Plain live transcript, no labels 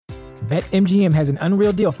BetMGM has an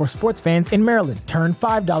unreal deal for sports fans in Maryland. Turn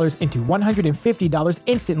 $5 into $150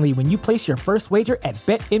 instantly when you place your first wager at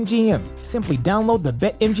BetMGM. Simply download the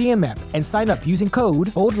BetMGM app and sign up using code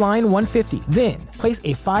OldLine150. Then, place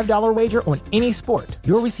a $5 wager on any sport.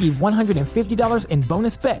 You'll receive $150 in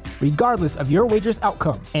bonus bets, regardless of your wager's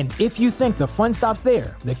outcome. And if you think the fun stops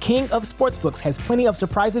there, the King of Sportsbooks has plenty of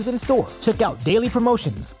surprises in store. Check out daily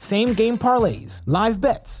promotions, same-game parlays, live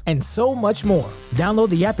bets, and so much more. Download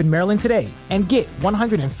the app in Maryland today and get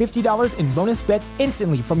 $150 in bonus bets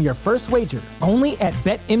instantly from your first wager. Only at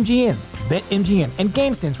BetMGM. BetMGM and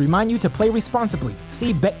GameSense remind you to play responsibly.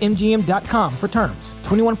 See BetMGM.com for terms.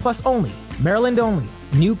 21 plus only. Maryland only.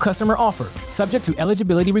 New customer offer. Subject to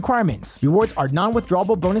eligibility requirements. Rewards are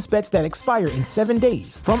non-withdrawable bonus bets that expire in 7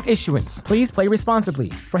 days. From issuance, please play responsibly.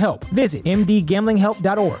 For help, visit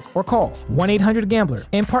mdgamblinghelp.org or call 1-800-GAMBLER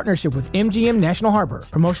in partnership with MGM National Harbor.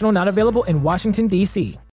 Promotional not available in Washington,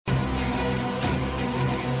 D.C.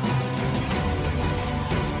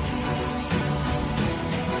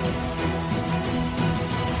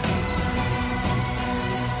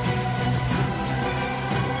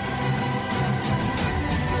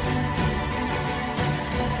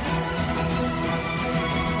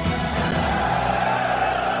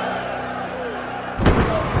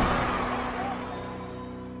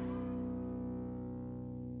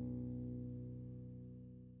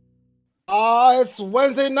 It's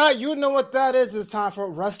Wednesday night. You know what that is. It's time for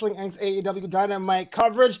Wrestling Inc.'s AEW Dynamite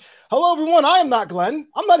coverage. Hello, everyone. I am not Glenn.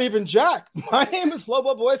 I'm not even Jack. My name is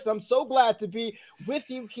Flobo Boyce, and I'm so glad to be with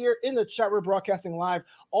you here in the chat. We're broadcasting live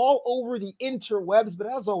all over the interwebs, but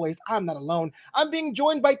as always, I'm not alone. I'm being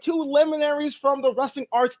joined by two luminaries from the wrestling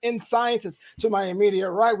arts and sciences. To my immediate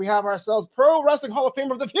right, we have ourselves Pro Wrestling Hall of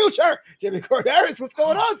Famer of the future, Jimmy Corderis. What's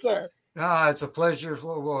going on, sir? It's a pleasure,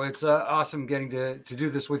 Flobo. It's awesome getting to do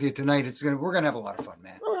this with you tonight. We're gonna have a lot of fun,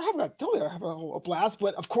 man. Totally have a blast.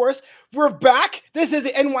 But of course, we're back. This is the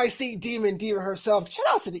NYC Demon Diva herself. Shout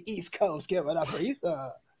out to the East Coast. Give it up for East.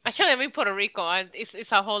 Actually, I'm in Puerto Rico.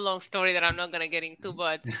 It's a whole long story that I'm not gonna get into.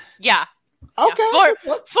 But yeah. Okay.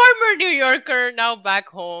 Yeah. Former New Yorker, now back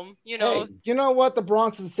home. You know. Hey, you know what? The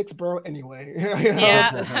Bronx is a sixth borough anyway.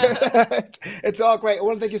 Yeah. It's all great. I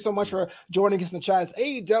want to thank you so much for joining us in the chat. It's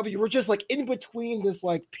AEW. We're just like in between this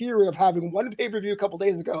like period of having one pay-per-view a couple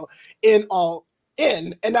days ago and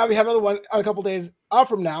now we have another one a couple days out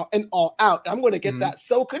from now and all out. I'm going to get that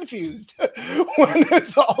so confused when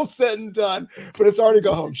it's all said and done, but it's already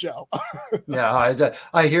go home show. Yeah,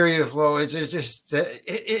 I hear you, Flo. It's just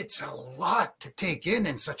it's a lot to take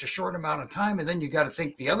in such a short amount of time, and then you got to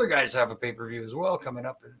think the other guys have a pay-per-view as well coming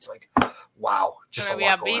up, and it's like, wow, just a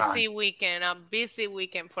lot going on. A busy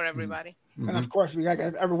weekend for everybody. Mm-hmm. And of course, we got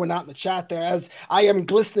everyone out in the chat there as I am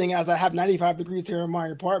glistening as I have 95 degrees here in my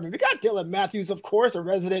apartment. We got Dylan Matthews, of course, a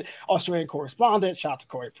resident Australian correspondent. Shout out to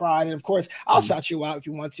Corey Pride. And of course, I'll shout you out if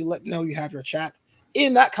you want to. Let me know you have your chat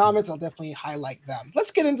in that comments. I'll definitely highlight them.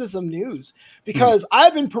 Let's get into some news because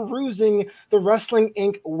I've been perusing the Wrestling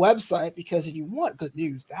Inc. website because if you want good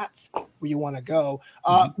news, that's where you want to go.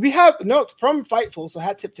 We have notes from Fightful, so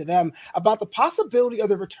hat tip to them about the possibility of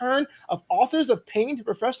the return of Authors of Pain to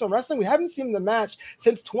professional wrestling. We haven't seen the match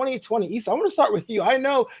since 2020. Issa, I want to start with you. I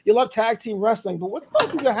know you love tag team wrestling, but what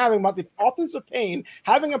thoughts are you having about the Authors of Pain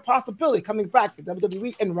having a possibility coming back to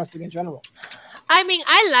WWE and wrestling in general? I mean,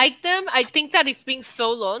 I like them. I think that it's been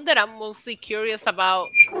so long that I'm mostly curious about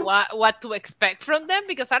what to expect from them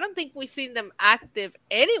because I don't think we've seen them active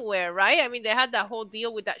anywhere, right? I mean, they had that whole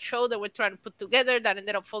deal with that show that we're trying to put together that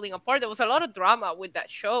ended up falling apart. There was a lot of drama with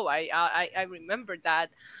that show. I remember that.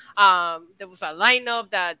 There was a lineup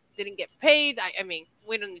that didn't get paid. I mean,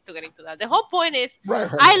 we don't need to get into that. The whole point is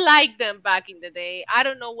I liked them back in the day. I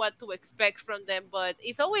don't know what to expect from them, but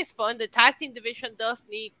it's always fun. The tag team division does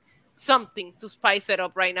need something to spice it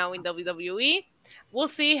up right now in WWE. We'll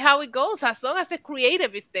see how it goes as long as the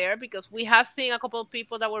creative is there because we have seen a couple of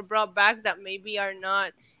people that were brought back that maybe are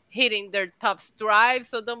not hitting their top stride,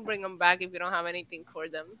 so don't bring them back if you don't have anything for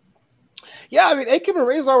them. Yeah, I mean, Akam and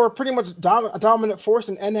Razor were pretty much a dominant force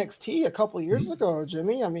in NXT a couple of years ago,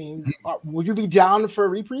 Jimmy. I mean, would you be down for a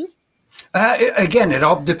reprise? Again, it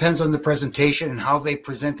all depends on the presentation and how they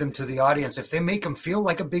present them to the audience. If they make them feel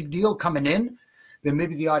like a big deal coming in, then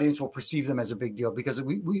maybe the audience will perceive them as a big deal because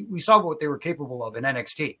we saw what they were capable of in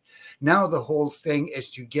NXT. Now the whole thing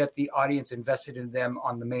is to get the audience invested in them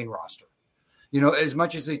on the main roster. You know, as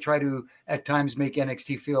much as they try to at times make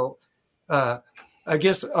NXT feel, I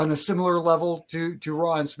guess, on a similar level to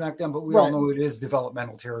Raw and SmackDown, but we all know it is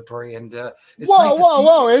developmental territory. And it's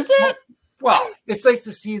whoa, is it? Well, it's nice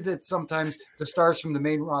to see that sometimes the stars from the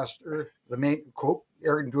main roster, the main quote,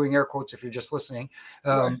 doing air quotes if you're just listening,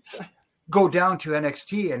 go down to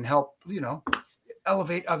NXT and help,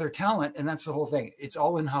 elevate other talent. And that's the whole thing. It's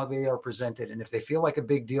all in how they are presented. And if they feel like a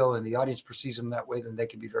big deal and the audience perceives them that way, then they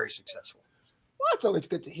can be very successful. Well, it's always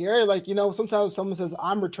good to hear. Like, sometimes someone says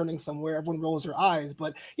I'm returning somewhere, everyone rolls their eyes.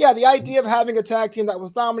 But yeah, the idea of having a tag team that was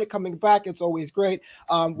dominant coming back, it's always great.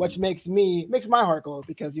 Which makes my heart glow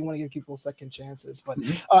because you want to give people second chances. But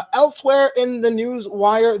elsewhere in the news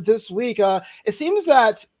wire this week, it seems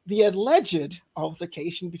that the alleged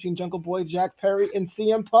altercation between Jungle Boy Jack Perry and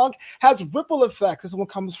CM Punk has ripple effects. This one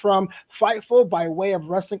comes from Fightful by way of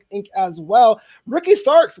Wrestling Inc. as well. Ricky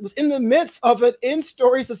Starks was in the midst of an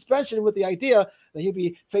in-story suspension with the idea that he'd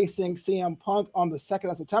be facing CM Punk on the 2nd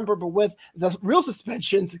of September, but with the real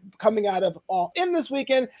suspensions coming out of All In this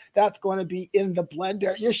weekend, that's going to be in the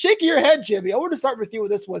blender. You're shaking your head, Jimmy. I want to start with you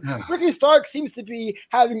with this one. Ricky Starks seems to be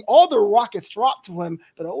having all the rockets dropped to him,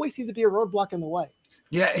 but it always seems to be a roadblock in the way.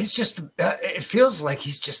 Yeah, it's just, it feels like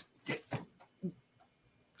he's just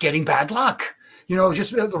getting bad luck.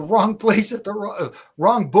 Just the wrong place at the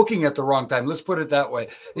wrong booking at the wrong time. Let's put it that way.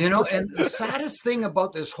 And the saddest thing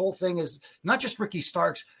about this whole thing is not just Ricky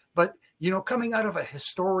Starks, but, coming out of a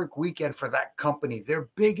historic weekend for that company, their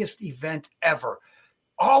biggest event ever.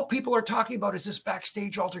 All people are talking about is this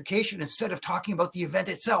backstage altercation instead of talking about the event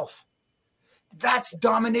itself. That's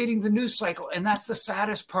dominating the news cycle, and that's the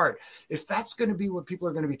saddest part. If that's going to be what people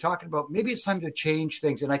are going to be talking about, maybe it's time to change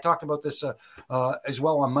things. And I talked about this as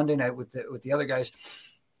well on Monday night with the other guys.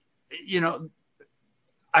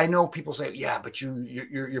 I know people say, "Yeah, but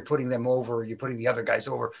you're putting them over. You're putting the other guys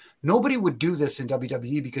over." Nobody would do this in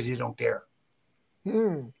WWE because you don't dare.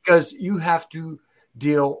 Because you have to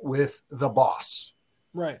deal with the boss,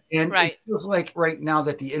 right? And it feels like right now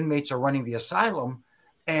that the inmates are running the asylum.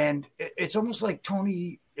 And it's almost like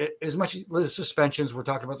Tony, as much as the suspensions, we're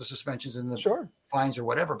talking about the suspensions and the fines or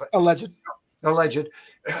whatever, but alleged,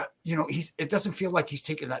 it doesn't feel like he's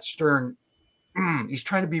taking that stern. He's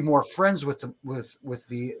trying to be more friends with the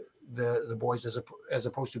boys as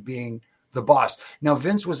opposed to being the boss. Now,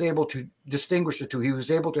 Vince was able to distinguish the two. He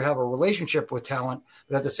was able to have a relationship with talent,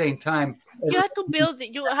 but at the same time, you have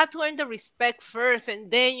to earn the respect first,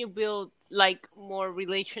 and then you build like more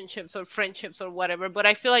relationships or friendships or whatever. But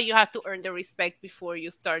I feel like you have to earn the respect before you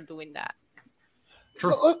start doing that.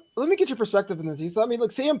 True. So let me get your perspective on this. I mean,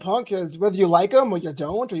 look, CM Punk is, whether you like him or you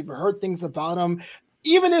don't, or you've heard things about him,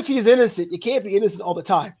 even if he's innocent, you can't be innocent all the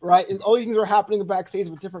time, right? All these things are happening backstage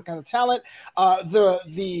with different kind of talent.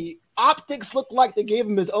 The optics look like they gave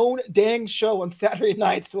him his own dang show on Saturday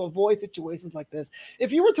nights to avoid situations like this.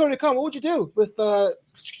 If you were Tony Khan, what would you do with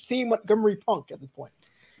seeing Montgomery Punk at this point?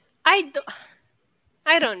 I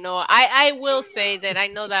don't know. I will say that I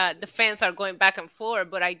know that the fans are going back and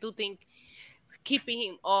forth, but I do think keeping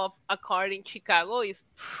him off a card in Chicago is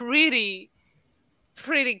pretty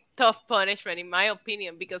tough punishment, in my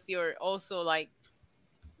opinion, because you're also like,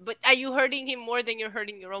 but are you hurting him more than you're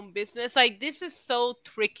hurting your own business? Like, this is so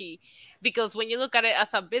tricky because when you look at it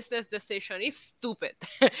as a business decision, it's stupid.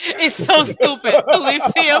 It's so stupid to leave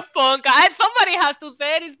CM Punk. Somebody has to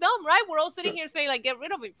say it. It's dumb, right? We're all sitting here saying, like, get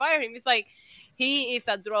rid of him, fire him. It's like, he is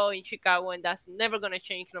a draw in Chicago, and that's never going to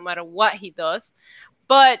change no matter what he does.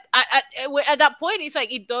 But at that point, it's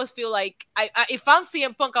like, it does feel like, if I'm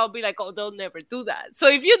CM Punk, I'll be like, oh, they'll never do that. So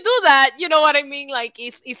if you do that, you know what I mean? Like,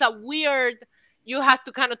 it's a weird... You have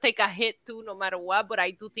to kind of take a hit too, no matter what. But I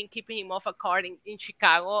do think keeping him off a card in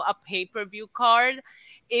Chicago, a pay-per-view card,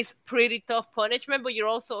 is pretty tough punishment. But you're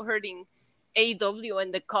also hurting AEW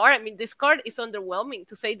and the card. I mean, this card is underwhelming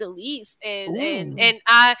to say the least. And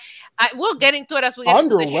I will get into it as we get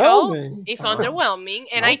into the show. It's underwhelming.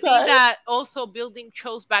 And I think that also building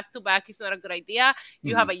shows back to back is not a good idea.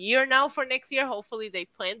 You have a year now for next year. Hopefully they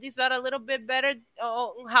plan this out a little bit better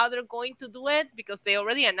on how they're going to do it, because they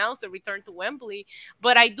already announced a return to Wembley.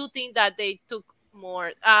 But I do think that they took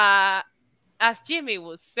more as Jimmy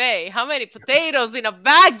would say, how many potatoes in a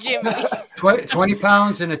bag, Jimmy? 20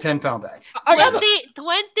 pounds in a 10-pound bag.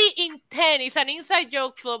 20 in 10 is an inside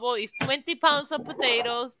joke, Flobo. It's 20 pounds of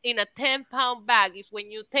potatoes in a 10-pound bag. It's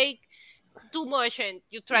when you take too much and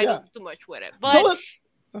you try to do too much with it. But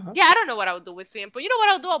yeah, I don't know what I would do with CM, but you know what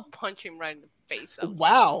I'll do? I'll punch him right in the face.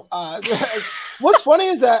 Wow. What's funny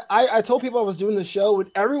is that I told people I was doing the show, and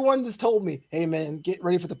everyone just told me, hey, man, get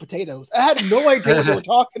ready for the potatoes. I had no idea what they were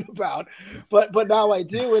talking about, but now I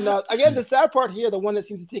do. And again, the sad part here, the one that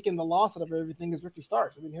seems to take in the loss out of everything, is Ricky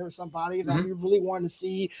Starks. I mean, here's somebody that we really wanted to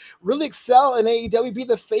see really excel in AEW, be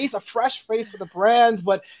the face, a fresh face for the brand,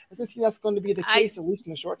 but it doesn't seem that's going to be the case, at least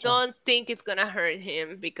in the short term. I don't think it's going to hurt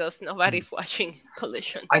him because nobody's watching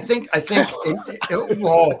Collision. I think it's true.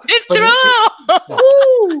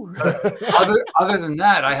 Other than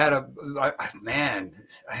that, I had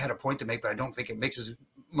a point to make, but I don't think it makes as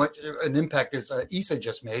much an impact as Issa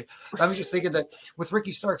just made. I was just thinking that with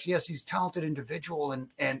Ricky Starks, yes, he's a talented individual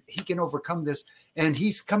and he can overcome this, and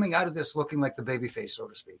he's coming out of this looking like the babyface, so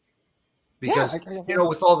to speak. Because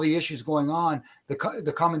with all the issues going on, the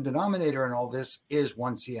common denominator in all this is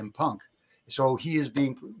one CM Punk. So he is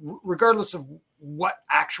being, regardless of what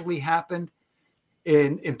actually happened,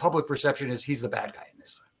 in public perception, is he's the bad guy in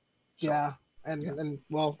this. So, and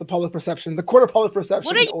the public perception, the court of public perception.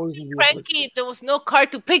 Wouldn't you be cranky if there was no car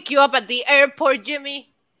to pick you up at the airport,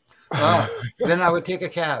 Jimmy? Then I would take a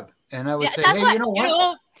cab and I would say, hey, you know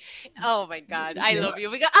what? Oh my God, I love you.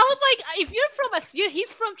 Because I was like, if you're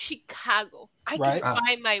he's from Chicago. I can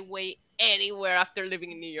find my way anywhere after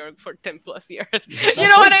living in New York for 10 plus years. You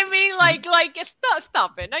know what I mean? Like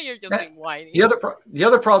stop it. Now you're just being whiny. The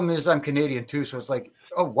other problem is I'm Canadian too, so it's like,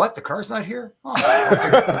 oh, what? The car's not here? Oh.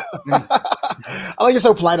 I like you're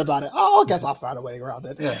so polite about it. Oh, I guess I'll find a way around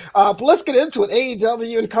it. Yeah. But let's get into it.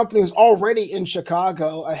 AEW and company was already in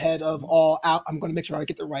Chicago ahead of All Out. I'm going to make sure I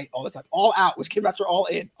get the right all the time. All Out, which came after All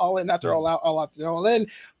In after All Out, All Out after All In.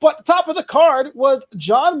 But the top of the card was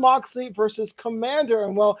Jon Moxley versus Commander.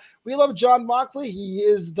 And well, we love Jon Moxley. He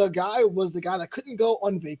was the guy that couldn't go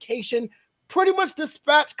on vacation. Pretty much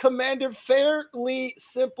dispatched Commander fairly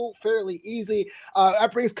simple, fairly easy.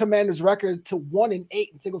 That brings Commander's record to 1-8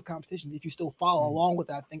 in singles competition. If you still follow along with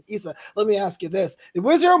that thing, Issa, let me ask you this: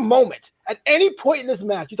 was there a moment at any point in this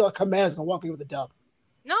match you thought Commander's gonna walk away with the dub?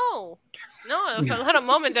 No, there was a lot of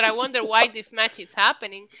moment that I wonder why this match is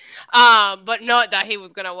happening, but not that he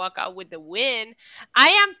was gonna walk out with the win. I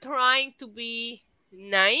am trying to be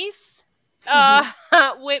nice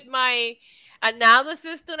with my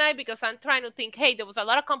analysis tonight because I'm trying to think, hey, there was a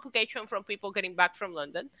lot of complication from people getting back from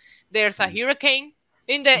London. There's a hurricane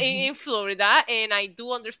in Florida, and I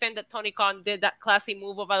do understand that Tony Khan did that classy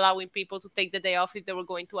move of allowing people to take the day off if they were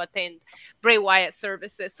going to attend Bray Wyatt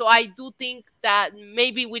services. So I do think that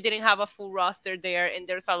maybe we didn't have a full roster there, and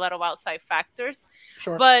there's a lot of outside factors.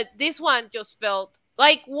 Sure. But this one just felt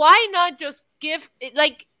like, why not just give it,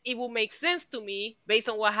 like, it will make sense to me based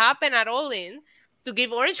on what happened at All In to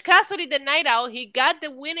give Orange Cassidy the night out. He got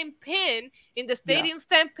the winning pin in the Stadium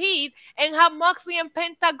Stampede, and have Moxley and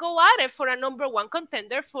Penta go at it for a number one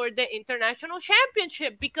contender for the International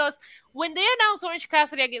Championship. Because when they announced Orange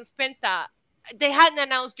Cassidy against Penta, they hadn't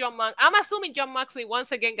announced Jon Moxley. I'm assuming Jon Moxley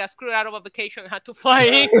once again got screwed out of a vacation and had to fly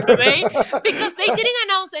in today because they didn't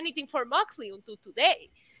announce anything for Moxley until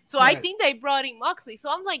today. So I think they brought in Moxley. So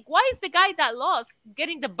I'm like, why is the guy that lost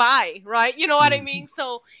getting the bye, right? You know what I mean?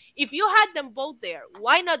 So if you had them both there,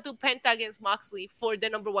 why not do Penta against Moxley for the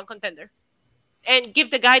number one contender? And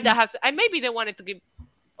give the guy that has... And maybe they wanted to give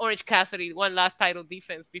Orange Cassidy one last title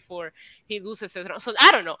defense before he loses it. So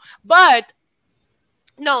I don't know. But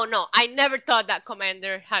no, I never thought that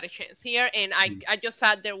Commander had a chance here. And I just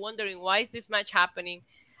sat there wondering, why is this match happening?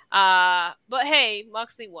 But hey,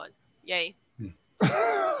 Moxley won. Yay.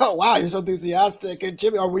 Oh, wow, you're so enthusiastic. And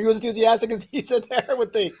Jimmy, were you as enthusiastic as he said there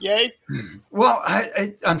with the yay? Well,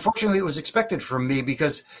 I unfortunately, it was expected from me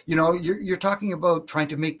because, you're talking about trying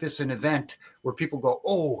to make this an event where people go,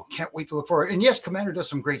 oh, can't wait to look forward. And yes, Commander does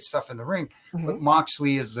some great stuff in the ring, but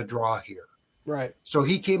Moxley is the draw here. Right. So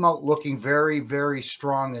he came out looking very, very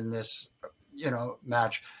strong in this,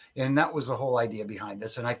 match. And that was the whole idea behind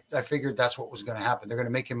this. And I figured that's what was going to happen. They're going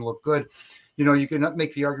to make him look good. You can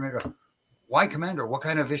make the argument of, why Commander? What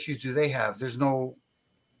kind of issues do they have? There's no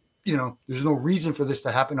reason for this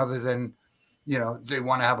to happen other than, they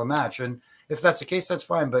want to have a match. And if that's the case, that's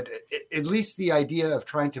fine. But at least the idea of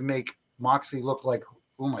trying to make Moxley look like,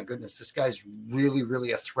 oh my goodness, this guy's really,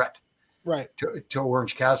 really a threat, right, to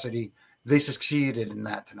Orange Cassidy. They succeeded in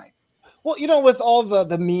that tonight. Well, with all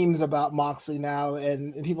the memes about Moxley now,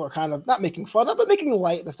 and people are kind of not making fun of, but making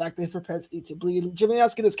light of the fact that his propensity to bleed. Jimmy,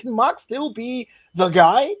 ask you this: can Mox still be the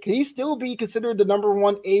guy? Can he still be considered the number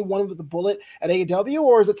one A1 with the bullet at AEW,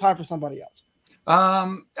 or is it time for somebody else?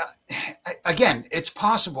 Again, it's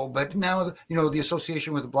possible, but now the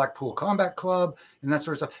association with the Blackpool Combat Club and that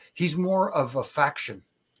sort of stuff. He's more of a faction,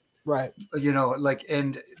 right?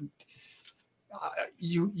 And.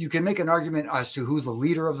 You can make an argument as to who the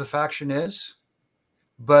leader of the faction is,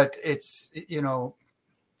 but it's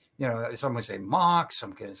some would say Mox,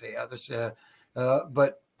 some can say others,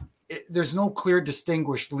 but there's no clear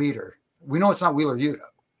distinguished leader. We know it's not Wheeler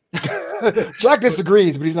Yuta. Jack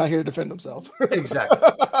disagrees, but he's not here to defend himself. Exactly.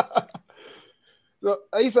 So,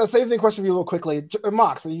 Issa, same thing. Question for you real quickly.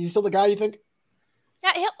 Mox, are you still the guy? You think?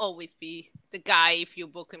 Yeah, he'll always be the guy if you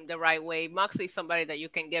book him the right way. Moxley's somebody that you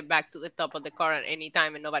can get back to the top of the card at any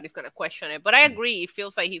time and nobody's going to question it. But I agree. It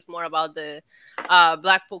feels like he's more about the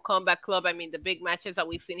Blackpool Combat Club. I mean, the big matches that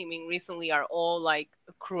we've seen him in recently are all like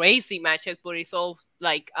crazy matches, but it's all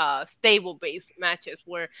like stable-based matches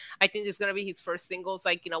where I think it's going to be his first singles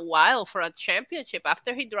like in a while for a championship.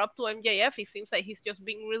 After he dropped to MJF, it seems like he's just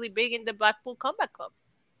being really big in the Blackpool Combat Club.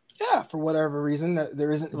 Yeah, for whatever reason,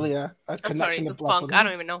 there isn't really a connection to Punk. I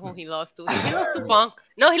don't even know who he lost to. He lost to Punk.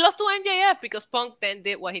 No, he lost to MJF because Punk then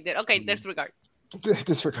did what he did. Okay, disregard.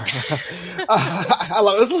 Disregard. I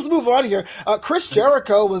love it. Let's move on here. Chris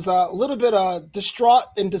Jericho was a little bit distraught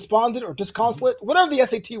and despondent or disconsolate, whatever the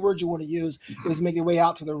SAT word you want to use. He was making way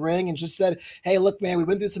out to the ring and just said, hey, look, man, we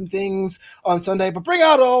went through some things on Sunday, but bring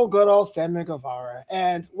out good old Sammy Guevara.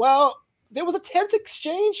 And, well, there was a tense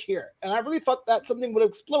exchange here, and I really thought that something would have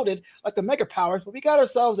exploded like the Mega Powers, but we got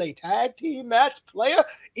ourselves a tag team match. Player,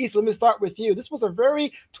 East, let me start with you. This was a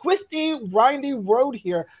very twisty, windy road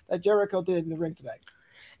here that Jericho did in the ring today.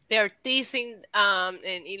 They're teasing, and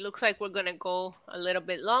it looks like we're going to go a little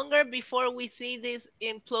bit longer before we see this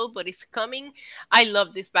implode, but it's coming. I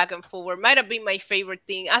love this back and forward. Might have been my favorite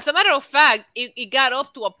thing. As a matter of fact, it got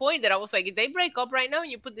up to a point that I was like, if they break up right now and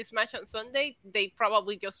you put this match on Sunday, they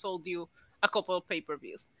probably just sold you a couple of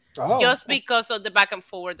pay-per-views just because of the back and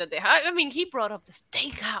forward that they had. I mean, he brought up the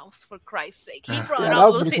steakhouse for Christ's sake. He brought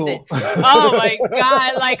up Lucy. Cool. Oh my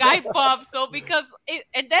God. Like I popped so because and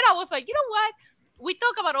then I was like, you know what? We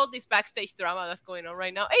talk about all this backstage drama that's going on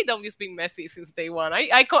right now. AEW's been messy since day one.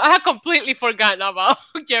 I had completely forgotten about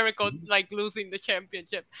Jericho like losing the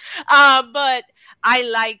championship. But I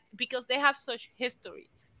like because they have such history.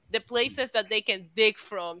 The places that they can dig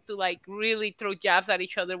from to like really throw jabs at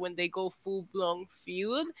each other when they go full-blown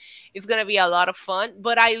feud is going to be a lot of fun.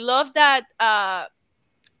 But I love that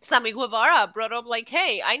Sammy Guevara brought up like,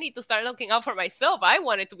 hey, I need to start looking out for myself. I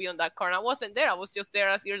wanted to be on that card. I wasn't there. I was just there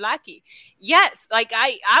as your lackey. Yes, like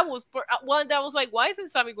I was one that was like, why isn't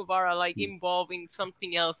Sammy Guevara like involved in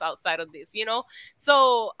something else outside of this, you know?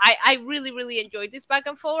 So I really, really enjoyed this back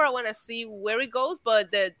and forth. I want to see where it goes,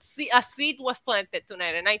 but a seed was planted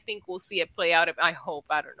tonight, and I think we'll see it play out. I hope.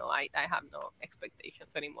 I don't know. I have no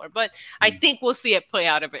expectations anymore, but I think we'll see it play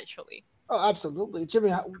out eventually. Oh, absolutely.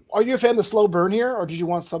 Jimmy, are you a fan of the slow burn here, or did you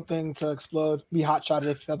want something to explode, be hot-shotted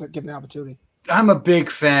if given the opportunity? I'm a big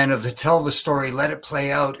fan of tell the story, let it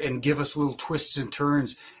play out, and give us little twists and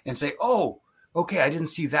turns and say, oh, okay, I didn't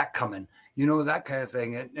see that coming. You know, that kind of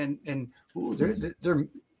thing. And they're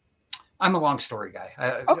I'm a long story guy.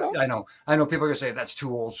 I know people are going to say that's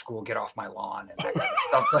too old school, get off my lawn and that kind of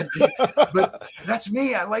stuff. But that's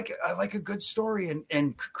me. I like a good story.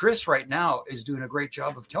 And Chris right now is doing a great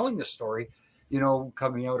job of telling the story, you know,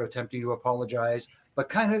 coming out, attempting to apologize, but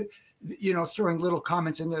kind of, you know, throwing little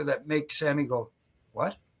comments in there that make Sammy go,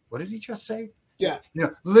 what? What did he just say? Yeah. You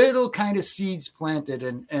know, little kind of seeds planted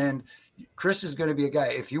and Chris is going to be a guy.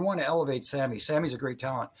 If you want to elevate Sammy's a great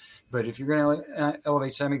talent, but if you're going to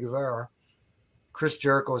elevate Sammy Guevara, Chris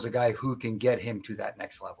Jericho is a guy who can get him to that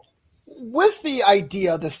next level. With the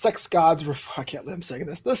idea of the sex gods, I can't let him saying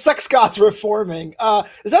this, the sex gods reforming, does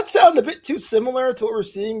that sound a bit too similar to what we're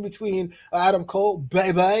seeing between Adam Cole,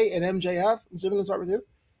 Bebe, and MJF? Jimmy, let's start with you.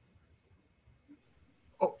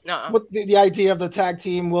 Oh, no. What the idea of the tag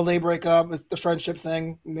team? Will they break up? It's the friendship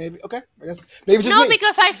thing. Maybe. Okay. I guess maybe just no, me.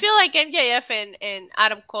 Because I feel like MJF and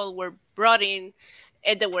Adam Cole were brought in,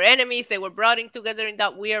 and they were enemies. They were brought in together in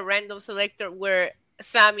that weird random selector where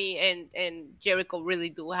Sammy and Jericho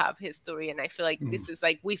really do have history. And I feel like this is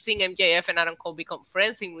like we've seen MJF and Adam Cole become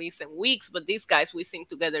friends in recent weeks, but these guys we've seen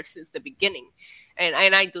together since the beginning. And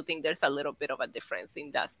I do think there's a little bit of a difference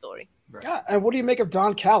in that story. Right. Yeah. And what do you make of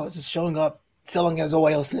Don Callis just showing up, selling his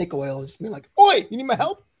oil, snake oil, just being like, "Oi, you need my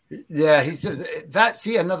help?" Yeah, he's that.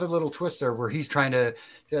 See another little twist there where he's trying to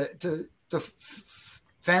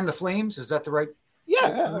fan the flames. Is that the right?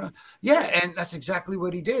 Yeah, and that's exactly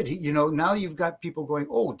what he did. Now you've got people going,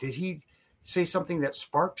 "Oh, did he say something that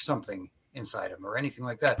sparked something inside him or anything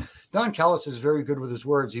like that?" Don Callis is very good with his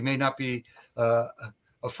words. He may not be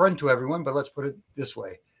a friend to everyone, but let's put it this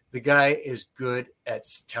way: the guy is good at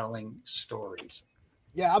telling stories.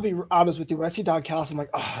 Yeah, I'll be honest with you. When I see Don Callis, I'm like,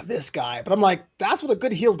 oh, this guy. But I'm like, that's what a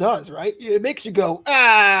good heel does, right? It makes you go,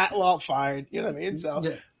 well, fine. You know what I mean? So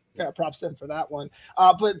yeah, props in for that one.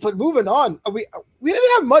 But moving on, we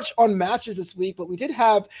didn't have much on matches this week, but we did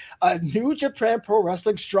have a New Japan Pro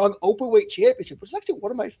Wrestling Strong Openweight Championship, which is actually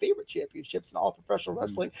one of my favorite championships in all of professional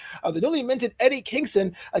wrestling. The newly minted Eddie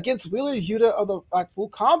Kingston against Wheeler Yuta of the Blackpool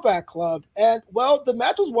Combat Club. And, well, the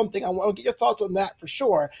match was one thing. I want to get your thoughts on that for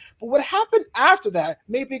sure. But what happened after that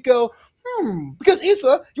made me go, Because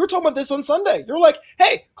Issa, you were talking about this on Sunday. You're like,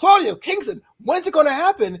 hey, Claudio, Kingston, when's it going to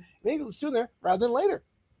happen? Maybe sooner rather than later.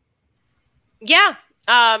 Yeah.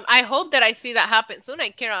 I hope that I see that happen soon. I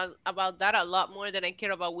care about that a lot more than I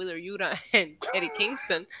care about Wheeler Yuta and Eddie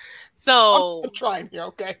Kingston. So I'm trying here,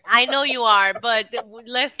 okay? I know you are, but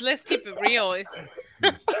let's keep it real.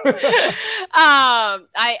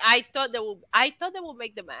 I thought they would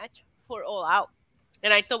make the match for All Out,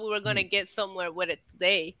 and I thought we were gonna get somewhere with it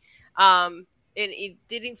today. And it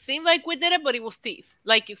didn't seem like we did it, but it was teased,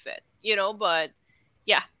 like you said, But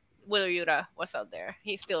yeah, Wheeler Yuta was out there.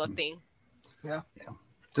 He's still a thing. Yeah.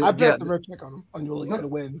 I bet the red check on him on you're going to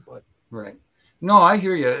win, but right. No, I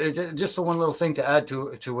hear you. It's just the one little thing to add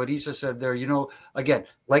to what Issa said there. Again,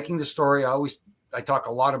 liking the story. I talk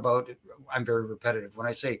a lot about. I'm very repetitive when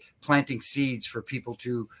I say planting seeds for people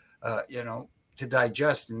to, to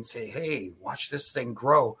digest and say, "Hey, watch this thing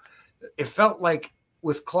grow." It felt like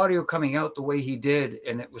with Claudio coming out the way he did,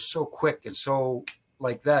 and it was so quick and so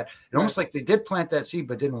like that. It almost like they did plant that seed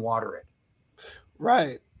but didn't water it.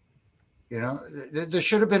 Right. There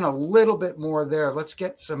should have been a little bit more there. Let's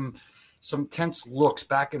get some tense looks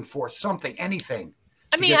back and forth, anything.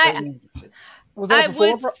 I mean, I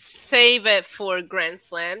would save it for Grand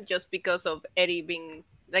Slam just because of Eddie being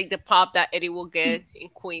like the pop that Eddie will get in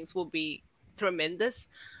Queens will be tremendous.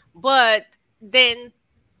 But then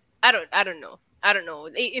I don't know.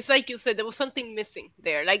 It's like you said, there was something missing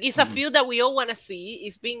there. Like it's a field that we all want to see.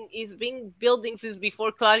 It's been building since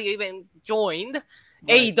before Claudio even joined.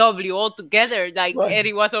 Right. AEW altogether,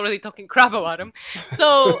 Eddie was already talking crap about him.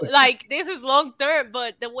 So, this is long term,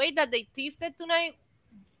 but the way that they teased it tonight,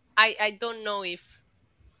 I don't know if...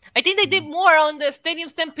 I think they did more on the Stadium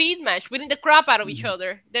Stampede match, winning the crap out of each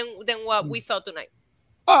other than what we saw tonight.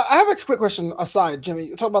 I have a quick question aside, Jimmy.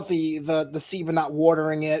 You talk about the seed but not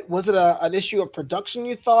watering it. Was it an issue of production,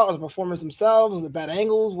 you thought, or the performers themselves? Was it bad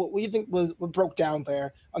angles? What do you think what broke down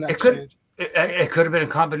there on that exchange? It could have been a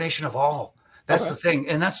combination of all. That's the thing.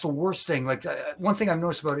 And that's the worst thing. One thing I've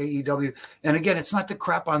noticed about AEW, and again, it's not to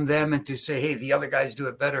crap on them and to say, hey, the other guys do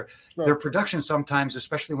it better. Right. Their production sometimes,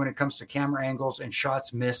 especially when it comes to camera angles and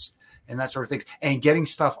shots missed and that sort of thing, and getting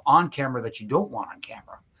stuff on camera that you don't want on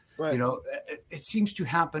camera. Right. It seems to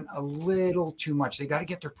happen a little too much. They got to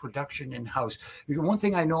get their production in-house. Because one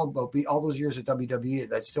thing I know about all those years at WWE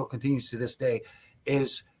that still continues to this day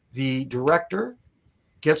is the director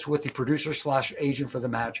gets with the producer/agent for the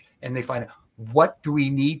match, and they find out, what do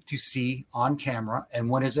we need to see on camera, and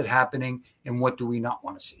when is it happening, and what do we not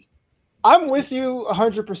want to see? I'm with you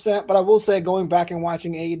 100%, but I will say going back and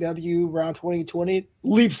watching AEW around 2020,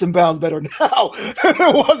 leaps and bounds better now than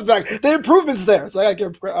it was back. The improvement's there, so I got to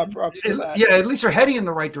give props to that. Yeah, at least they're heading in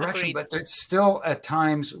the right direction, Agreed. But there's still at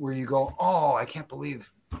times where you go, oh, I can't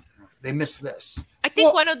believe they missed this. I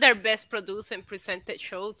think one of their best produced and presented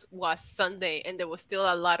shows was Sunday, and there was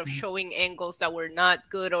still a lot of showing angles that were not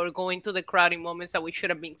good or going to the crowd in moments that we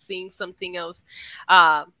should have been seeing something else.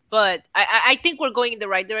 But I think we're going in the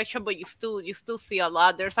right direction, but you still see a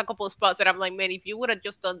lot. There's a couple of spots that I'm like, man, if you would have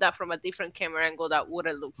just done that from a different camera angle, that would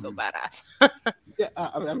have looked so badass. Yeah,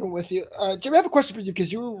 I'm with you. Jimmy, I have a question for you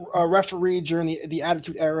because you refereed during the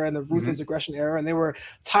Attitude Era and the Ruthless Aggression Era, and there were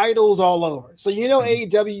titles all over. So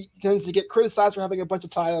AEW tends to get criticized for having a bunch of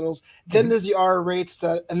titles. Then there's the ROH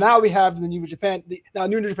set, and now we have the New Japan.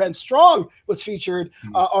 New Japan Strong was featured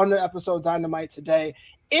on the episode Dynamite today.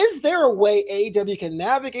 Is there a way AEW can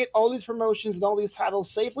navigate all these promotions and all these titles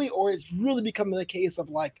safely, or it's really becoming a case of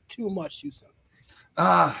too much too soon?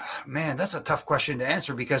 Man, that's a tough question to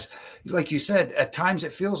answer because, like you said, at times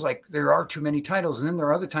it feels like there are too many titles, and then there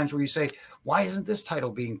are other times where you say, "Why isn't this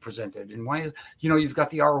title being presented?" And why, you've got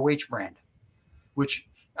the ROH brand, which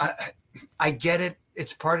I get it;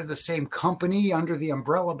 it's part of the same company under the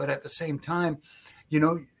umbrella, but at the same time,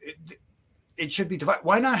 it should be divided.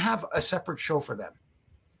 Why not have a separate show for them?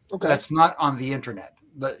 Okay. That's not on the internet,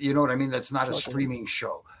 but you know what I mean? That's not a streaming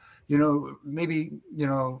show. Maybe,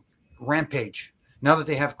 Rampage. Now that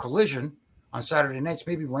they have Collision on Saturday nights,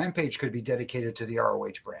 maybe Rampage could be dedicated to the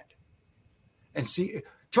ROH brand. And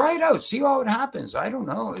try it out. See how it happens. I don't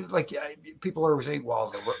know. People are saying,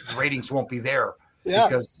 well, the ratings won't be there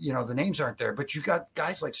because, the names aren't there. But you got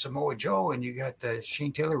guys like Samoa Joe and you got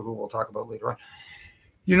Shane Taylor, who we'll talk about later on.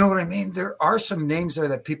 You know what I mean? There are some names there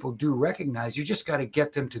that people do recognize. You just got to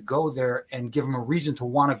get them to go there and give them a reason to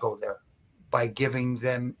want to go there by getting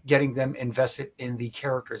them invested in the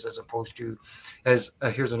characters as opposed to,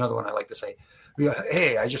 here's another one I like to say,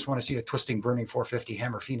 Hey, I just want to see a twisting, burning 450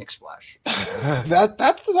 hammer Phoenix splash.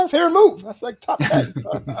 That's our favorite move. That's like top 10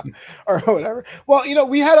 or whatever. Well,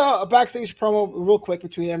 we had a backstage promo real quick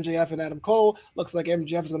between MJF and Adam Cole. Looks like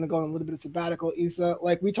MJF is going to go on a little bit of sabbatical. Issa,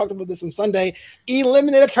 like we talked about this on Sunday,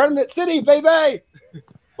 eliminated Tournament City, baby.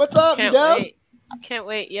 What's up? Can't you down? wait. Can't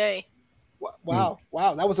wait. Yay. Wow.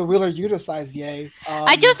 That was a Wheeler Yuta size yay.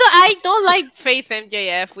 I don't like face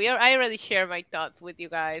MJF. I already share my thoughts with you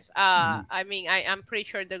guys. I mean, I'm pretty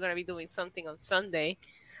sure they're gonna be doing something on Sunday.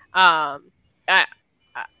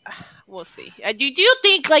 We'll see. Do you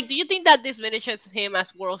think that this diminishes him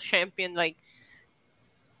as world champion, like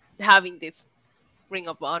having this Ring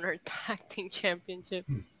of Honor Tag Team Championship?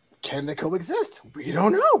 Can they coexist? We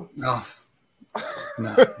don't know. No.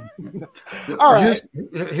 All right.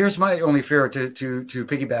 Here's my only fear to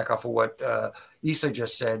piggyback off of what Issa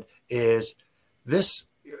just said is this: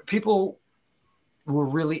 people were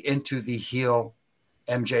really into the heel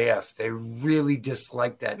MJF. They really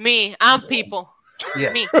dislike that. Me, I'm people.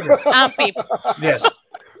 Yes. Me, I'm people.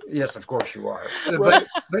 Yes, of course you are. But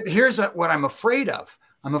here's what I'm afraid of.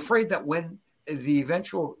 I'm afraid that when the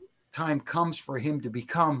eventual time comes for him to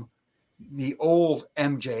become the old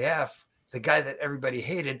MJF, the guy that everybody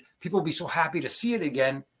hated, people will be so happy to see it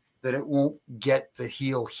again that it won't get the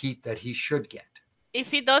heel heat that he should get.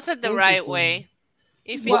 If he does it the right way.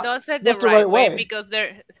 Because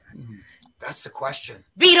they're... That's the question.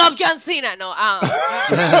 Beat up John Cena. No.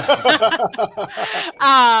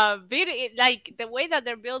 Like the way that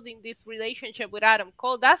they're building this relationship with Adam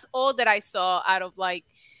Cole, that's all that I saw out of like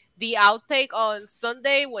the outtake on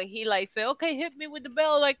Sunday when he like said, okay, hit me with the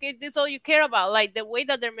bell, like this is all you care about. Like the way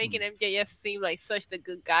that they're making MJF seem like such the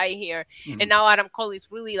good guy here. And now Adam Cole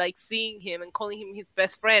is really like seeing him and calling him his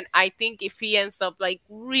best friend. I think if he ends up like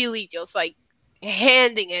really just like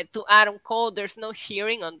handing it to Adam Cole, there's no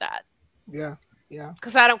cheering on that. Yeah.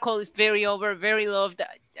 Because Adam Cole is very over, very loved.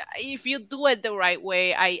 If you do it the right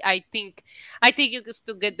way, I think you can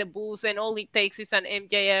still get the boost, and all it takes is an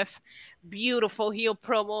MJF beautiful heel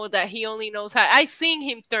promo that he only knows how. I've seen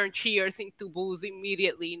him turn cheers into boos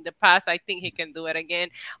immediately in the past. I think he can do it again,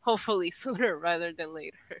 hopefully sooner rather than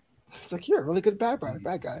later. It's like, you're a really good bad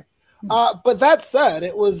guy. But that said,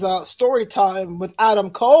 it was story time with Adam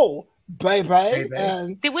Cole, baby.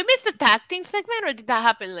 And did we miss the tag team segment, or did that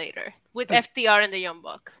happen later with FTR and the Young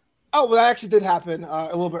Bucks? Oh, well, that actually did happen a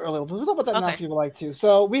little bit earlier. But we'll talk about that now if people like to.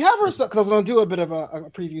 So we have our, because I was going to do a bit of a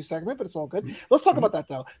preview segment, but it's all good. Let's talk about that,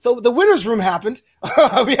 though. So the winner's room happened.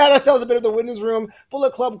 We had ourselves a bit of the winner's room.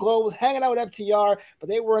 Bullet Club Gold was hanging out with FTR, but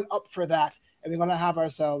they weren't up for that. And we're going to have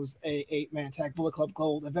ourselves a 8-man tag, Bullet Club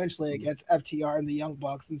Gold, eventually against FTR and the Young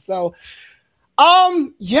Bucks. And so,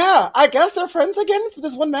 I guess they're friends again for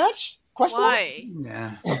this one match. Why?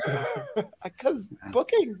 Yeah. Because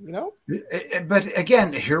booking, But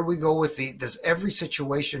again, here we go with does every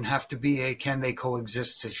situation have to be a can they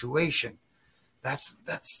coexist situation? That's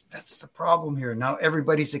the problem here. Now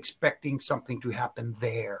everybody's expecting something to happen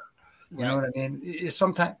there. You know what I mean?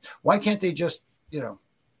 Sometimes, why can't they just,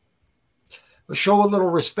 show a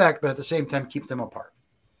little respect, but at the same time keep them apart?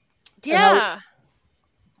 Yeah.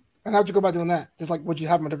 And how'd you go about doing that? Just like, would you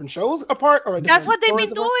have them on different shows apart, or that's what they've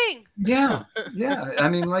been doing? Yeah. I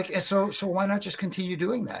mean, so why not just continue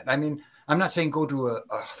doing that? I mean, I'm not saying go to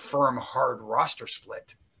a firm, hard roster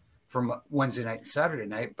split from Wednesday night and Saturday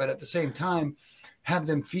night, but at the same time, have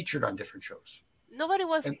them featured on different shows. Nobody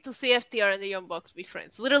wants to see FTR and the Young Bucks be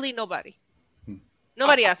friends. Literally nobody.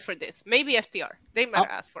 Nobody asked for this. Maybe FTR. They might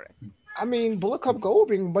ask for it. I mean, Bullet Club Gold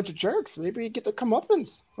being a bunch of jerks. Maybe you get the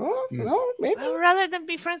comeuppance. Maybe. I would rather than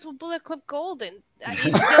be friends with Bullet Club Gold. And it's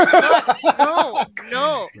just not.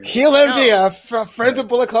 No. Heel MJF, friends with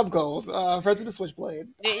Bullet Club Gold, friends with the Switchblade.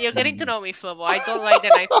 You're getting to know me, Flobo. I don't like the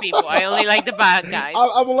nice people. I only like the bad guys.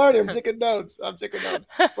 I'm learning. I'm taking notes.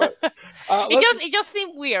 But, it just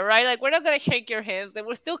seemed weird, right? Like, we're not going to shake your hands. Then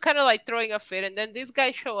we're still kind of like throwing a fit. And then these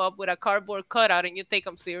guys show up with a cardboard cutout and you take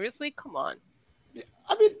them seriously? Come on.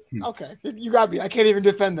 I mean, okay, you got me. I can't even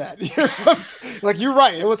defend that. Like, you're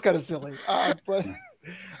right. It was kind of silly. But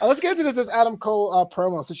let's get into this Adam Cole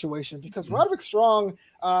promo situation, because Roderick Strong,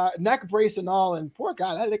 neck brace and all, and poor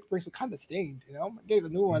guy, that neck brace is kind of stained, I gave a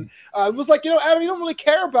new one. It was like, Adam, you don't really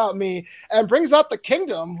care about me, and brings out the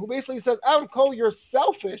Kingdom, who basically says, Adam Cole, you're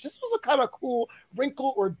selfish. This was a kind of cool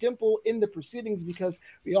wrinkle or dimple in the proceedings, because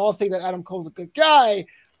we all think that Adam Cole's a good guy,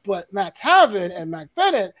 but Matt Taven and Mac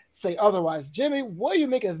Bennett say otherwise. Jimmy, what do you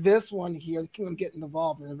make of this one here? The Kingdom getting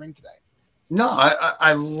involved in the ring today. No,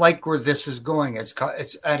 I like where this is going.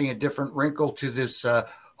 It's adding a different wrinkle to this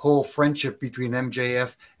whole friendship between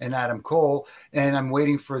MJF and Adam Cole. And I'm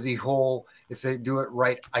waiting for the whole, if they do it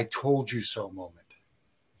right, I told you so moment.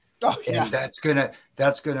 Oh, yeah. And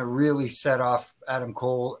that's gonna really set off Adam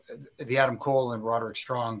Cole and Roderick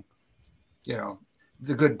Strong,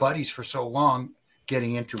 the good buddies for so long,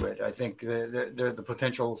 getting into it. I think the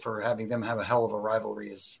potential for having them have a hell of a rivalry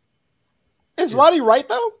is. Is Roddy right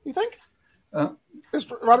though? You think?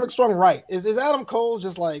 Is Roderick Strong right? Is Adam Cole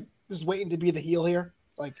just waiting to be the heel here?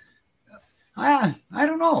 I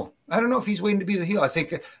don't know. I don't know if he's waiting to be the heel. I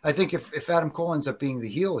think if Adam Cole ends up being the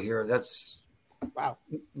heel here, that's. Wow.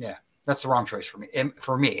 Yeah, that's the wrong choice for me.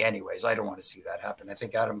 For me, anyways, I don't want to see that happen. I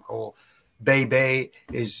think Adam Cole, Bay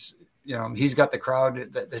is, he's got the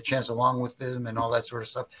crowd that chants along with him and all that sort of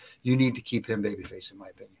stuff. You need to keep him babyface, in my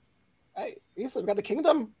opinion. Hey, he's got the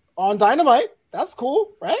Kingdom on Dynamite. That's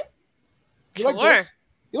cool, right? You sure. like jerks?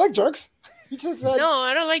 You like jerks? You just said... No,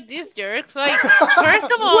 I don't like these jerks. First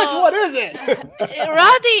of all, which one is it?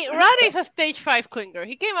 Roddy's a stage 5 clinger.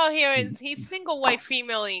 He came out here and he's single white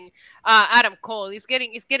femaling Adam Cole. It's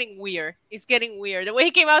getting weird. It's getting weird. The way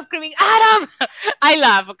he came out screaming, Adam! I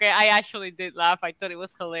laugh. Okay, I actually did laugh. I thought it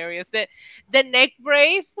was hilarious. The neck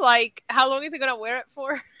brace, how long is he gonna wear it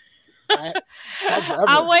for?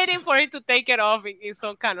 I'm waiting for him to take it off in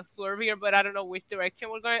some kind of swerve here, but I don't know which direction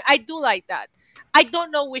we're going. I do like that. I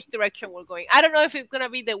don't know which direction we're going. I don't know if it's going to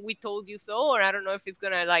be the we told you so, or I don't know if it's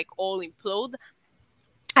going to all implode.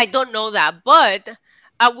 I don't know that, but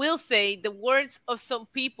I will say the words of some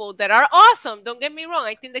people that are awesome. Don't get me wrong.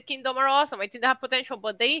 I think the Kingdom are awesome. I think they have potential,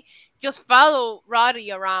 but they just follow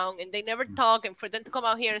Roddy around and they never talk. And for them to come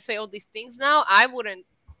out here and say all these things now, I wouldn't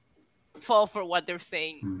fall for what they're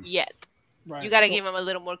saying yet. Right. You got to give them a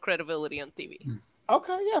little more credibility on TV.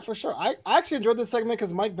 Okay, yeah, for sure. I actually enjoyed this segment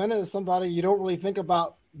because Mike Bennett is somebody you don't really think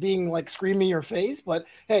about being screaming your face, but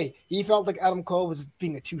hey, he felt like Adam Cole was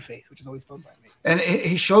being a two-face, which is always fun by me. And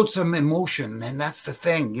he showed some emotion, and that's the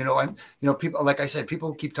thing, people, like I said,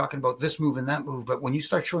 people keep talking about this move and that move, but when you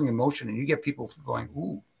start showing emotion and you get people going,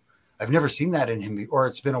 ooh, I've never seen that in him, or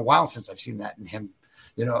it's been a while since I've seen that in him,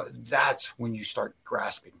 that's when you start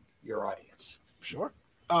grasping your audience. Sure.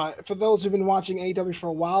 For those who've been watching AEW for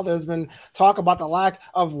a while, there's been talk about the lack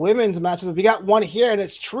of women's matches. We got one here, and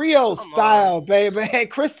it's trio style, baby. Hey,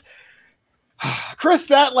 Chris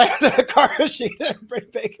Statlander, Karashita, and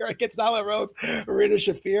Britt Baker against Nyla Rose, Rita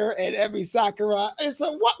Shafir, and Emi Sakura. And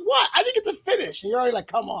so what? I think it's a finish. You're already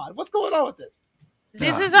come on. What's going on with this?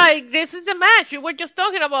 This is the match we were just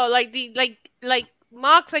talking about,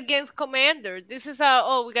 Mox against Commander. This is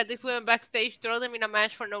we got these women backstage, throw them in a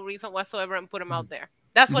match for no reason whatsoever and put them out there.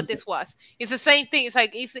 That's what this was. It's the same thing.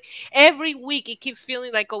 It's every week it keeps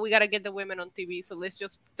feeling like, we got to get the women on TV. So let's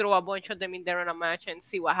just throw a bunch of them in there in a match and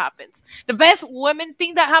see what happens. The best women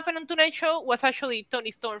thing that happened on tonight's show was actually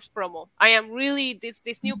Toni Storm's promo. I am really, this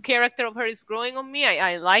new character of her is growing on me.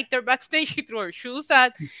 I liked her backstage. She threw her shoes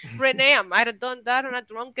at Renee. I might have done that on a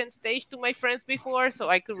drunken stage to my friends before, so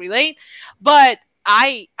I could relate. But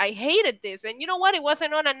I hated this, and you know what? It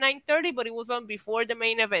wasn't on at 9:30, but it was on before the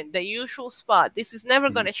main event, the usual spot. This is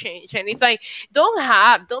never gonna change, and it's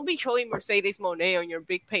don't be showing Mercedes Moné on your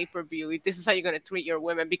big pay-per-view if this is how you're gonna treat your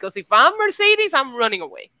women. Because if I'm Mercedes, I'm running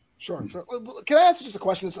away. Sure. Can I ask you just a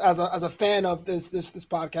question as a fan of this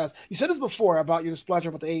podcast? You said this before about your displeasure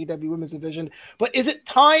about the AEW women's division, but is it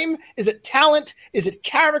time? Is it talent? Is it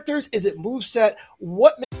characters? Is it moveset?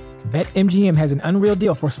 What? BetMGM has an unreal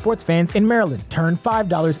deal for sports fans in Maryland. Turn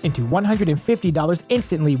 $5 into $150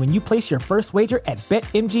 instantly when you place your first wager at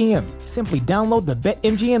BetMGM. Simply download the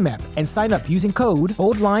BetMGM app and sign up using code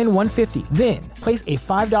OldLine150. Then, place a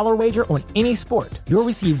 $5 wager on any sport. You'll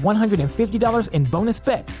receive $150 in bonus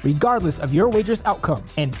bets, regardless of your wager's outcome.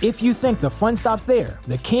 And if you think the fun stops there,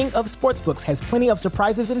 the king of sportsbooks has plenty of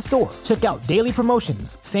surprises in store. Check out daily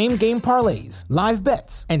promotions, same-game parlays, live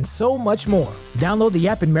bets, and so much more. Download the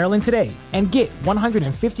app in Maryland today and get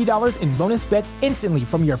 $150 in bonus bets instantly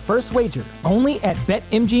from your first wager. Only at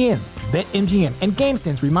BetMGM. BetMGM and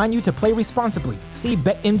GameSense remind you to play responsibly. See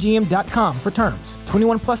BetMGM.com for terms.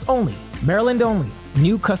 21 plus only. Maryland only.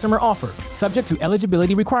 New customer offer. Subject to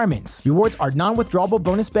eligibility requirements. Rewards are non-withdrawable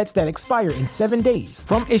bonus bets that expire in 7 days.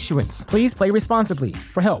 From issuance, please play responsibly.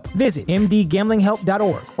 For help, visit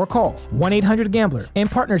mdgamblinghelp.org or call 1-800-GAMBLER in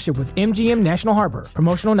partnership with MGM National Harbor.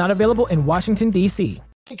 Promotional not available in Washington, D.C.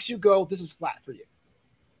 Makes you go, this is flat for you.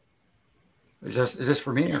 Is this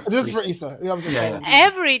for me? Or this is for Issa. Yeah.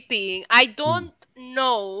 Everything. I don't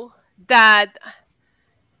know that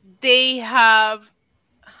they have.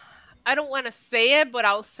 I don't want to say it, but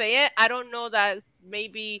I'll say it. I don't know that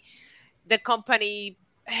maybe the company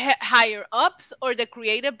higher ups or the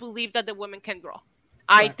creator believe that the women can draw.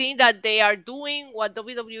 I think that they are doing what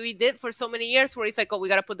WWE did for so many years, where it's like, oh, we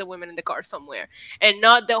got to put the women in the car somewhere, and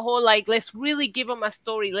not the whole like, let's really give them a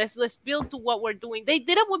story. Let's build to what we're doing. They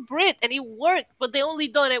did it with Britt, and it worked, but they only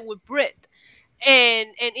done it with Britt. And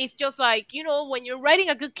it's just like, when you're writing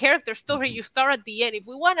a good character story, you start at the end. If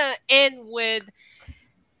we want to end with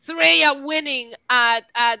Saraya winning at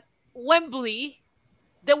Wembley,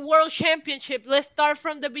 the world championship, let's start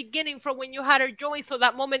from the beginning, from when you had her join, so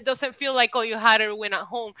that moment doesn't feel like, oh, you had her win at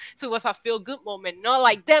home, so it was a feel-good moment. Not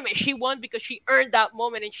like, damn it, she won because she earned that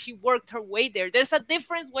moment and she worked her way there. There's a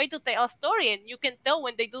different way to tell a story, and you can tell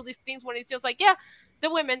when they do these things, when it's just like, yeah,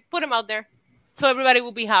 the women, put them out there so everybody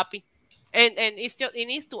will be happy, and it's just, it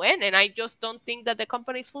needs to end. And I just don't think that the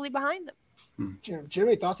company is fully behind them.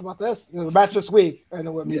 Jimmy, thoughts about this? The match this week. I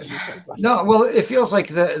know what music you said. No, well, it feels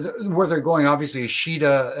like where they're going, obviously, is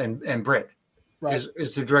Sheeta and Britt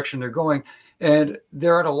is the direction they're going. And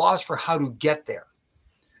they're at a loss for how to get there.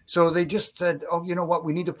 So they just said, oh, you know what?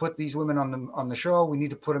 We need to put these women on the show. We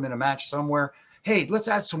need to put them in a match somewhere. Hey, let's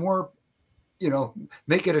add some more,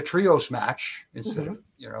 make it a trios match instead of,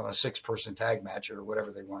 a 6-person tag match or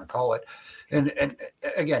whatever they want to call it. And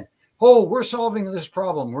again, oh, we're solving this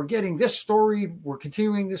problem. We're getting this story. We're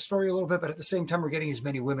continuing this story a little bit, but at the same time, we're getting as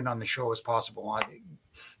many women on the show as possible,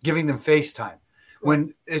 giving them FaceTime.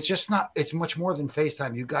 When it's just not, it's much more than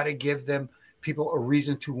FaceTime. You got to give them people a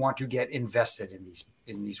reason to want to get invested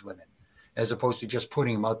in these women, as opposed to just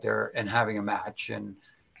putting them out there and having a match. And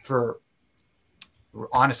for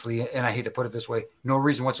honestly, and I hate to put it this way, no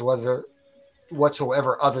reason whatsoever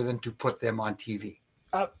other than to put them on TV.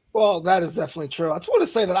 Well, that is definitely true. I just want to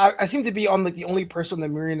say that I seem to be on the only person in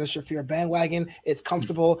the Marina Shafir bandwagon. It's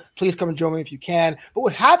comfortable. Please come and join me if you can. But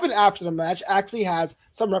what happened after the match actually has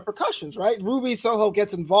some repercussions, right? Ruby Soho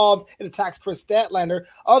gets involved and attacks Chris Statlander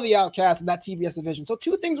of the Outcast in that TBS division. So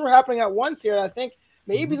two things were happening at once here. I think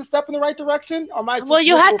maybe it's a step in the right direction. Well,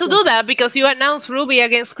 you had to do that because you announced Ruby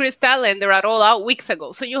against Chris Statlander at All Out weeks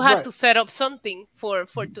ago. So you had to set up something for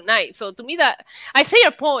tonight. So to me, that I see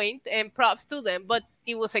your point and props to them, but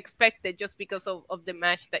it was expected just because of the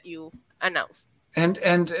match that you announced.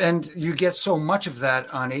 And you get so much of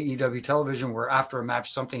that on AEW television, where after a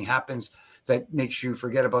match something happens that makes you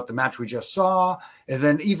forget about the match we just saw, and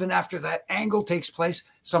then even after that angle takes place,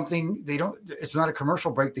 it's not a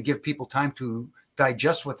commercial break to give people time to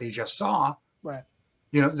digest what they just saw. Right.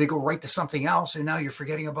 They go right to something else, and now you're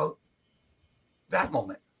forgetting about that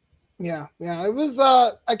moment. Yeah. It was,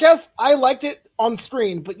 I guess I liked it on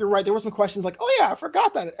screen, but you're right. There were some questions like, oh yeah, I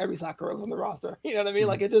forgot that Emi Sakura was on the roster. You know what I mean?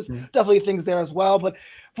 Like, it just definitely things there as well. But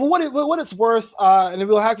for what it's worth, and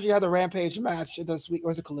we'll actually have the Rampage match this week, or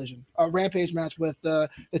is it Collision? A Rampage match with the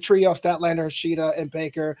trio of Statlander, Sheeta, and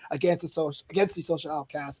Baker against the Social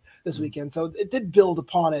Outcasts this weekend. So it did build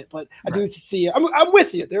upon it, but I do see it. I'm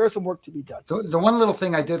with you. There is some work to be done. The one little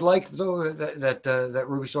thing I did like, though, that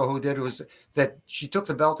Ruby Soho did was that she took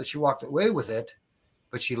the belt, that she walked away with it,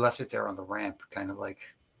 but she left it there on the ramp, kind of like,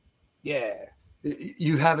 yeah,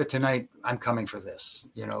 you have it tonight. I'm coming for this,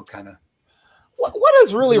 kind of. What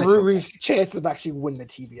is really Ruby's chances of actually winning the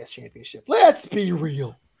TBS championship? Let's be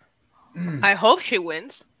real. I hope she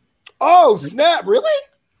wins. Oh, snap. Really?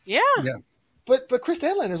 Yeah. But Chris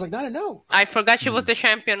Statlander's like 9-0. I forgot she was the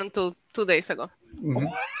champion until 2 days ago.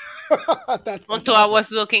 That's until I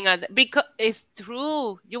was looking at it. Because it's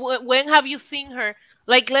true. When have you seen her?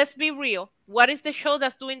 Like, let's be real. What is the show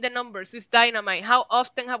that's doing the numbers? It's Dynamite. How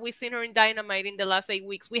often have we seen her in Dynamite in the last 8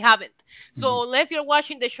 weeks? We haven't. So unless you're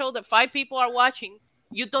watching the show that 5 people are watching,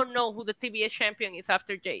 you don't know who the TBS champion is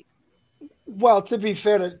after Jade. Well, to be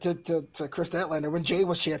fair to Chris Statlander, when Jade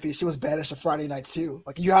was champion, she was banished to Friday nights too.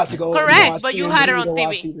 Like, you had to go. Correct, but you had her on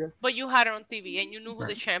TV. But you had her on TV, and you knew who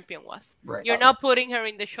the champion was. Right. You're not putting her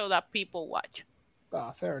in the show that people watch.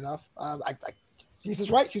 Fair enough.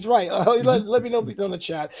 She's right. She's right. Let me know in the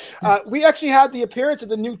chat. We actually had the appearance of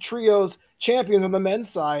the new trios champions on the men's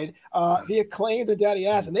side, the Acclaimed and Daddy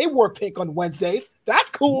Ass, and they wore pink on Wednesdays.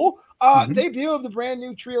 That's cool. Debut of the brand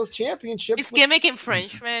new trios championship. It's gimmick in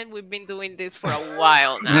French, man. We've been doing this for a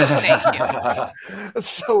while now. Thank you.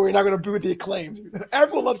 So we're not going to boo the Acclaimed.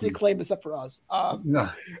 Everyone loves the Acclaimed except for us. No.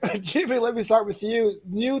 Jimmy, let me start with you.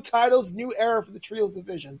 New titles, new era for the trios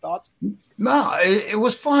division. Thoughts? No, it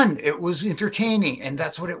was fun. It was entertaining, and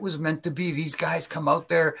that's what it was meant to be. These guys come out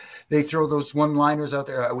there, they throw those one-liners out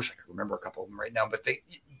there. I wish I could remember a couple of them right now, but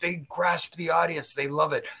they grasp the audience. They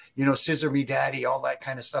love it. Scissor Me Daddy, all that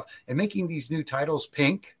kind of stuff. And making these new titles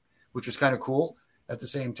pink, which was kind of cool at the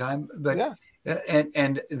same time. But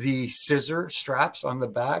and the scissor straps on the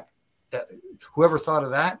back, whoever thought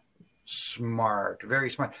of that, smart, very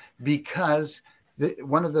smart. Because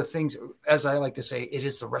one of the things, as I like to say, it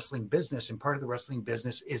is the wrestling business, and part of the wrestling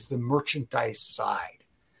business is the merchandise side.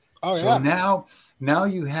 Oh, so now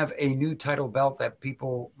you have a new title belt that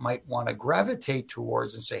people might want to gravitate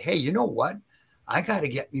towards and say, hey, you know what? I got to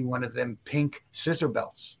get me one of them pink scissor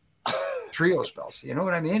belts, trios belts. You know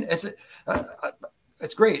what I mean?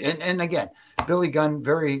 It's great. And again, Billy Gunn,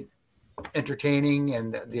 very entertaining,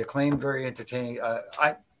 and the Acclaim, very entertaining.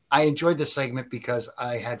 I enjoyed this segment because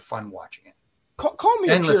I had fun watching it. Call me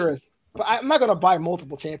a purist, but I'm not going to buy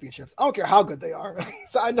multiple championships. I don't care how good they are.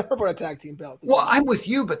 So I never bought a tag team belt. Well, I'm with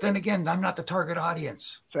you, but then again, I'm not the target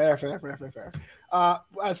audience. Fair.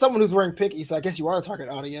 As someone who's wearing pink, so I guess you are the target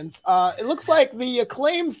audience. It looks like the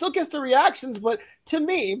Acclaim still gets the reactions, but to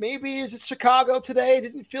me, maybe it's just Chicago today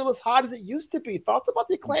didn't feel as hot as it used to be. Thoughts about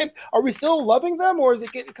the Acclaim? Are we still loving them, or is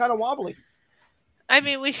it getting kind of wobbly? I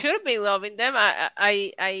mean, we should be loving them.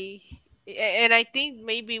 And I think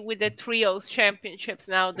maybe with the trios championships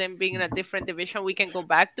now, them being in a different division, we can go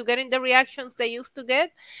back to getting the reactions they used to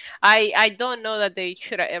get. I don't know that they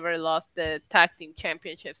should have ever lost the tag team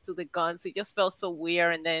championships to the Guns. It just felt so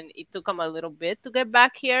weird, and then it took them a little bit to get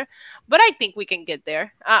back here. But I think we can get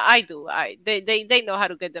there. I do. They know how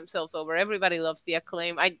to get themselves over. Everybody loves the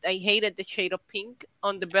Acclaim. I hated the shade of pink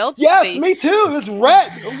on the belt. Yes, me too. It was red.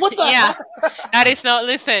 What the yeah, hell? That is not.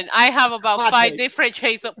 Listen, I have about 5 different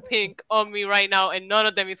shades of pink on me right now, and none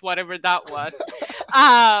of them is whatever that was.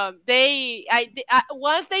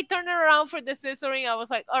 Once they turned it around for the scissoring, I was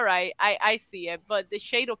like, all right, I see it. But the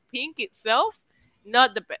shade of pink itself,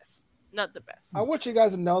 not the best. Not the best. I want you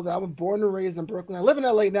guys to know that I was born and raised in Brooklyn. I live in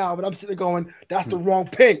LA now, but I'm sitting there going, that's the wrong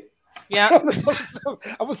pink. Yeah.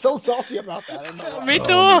 I was so salty about that. Me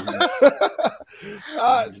too.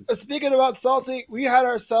 Speaking about salty, we had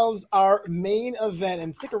ourselves our main event,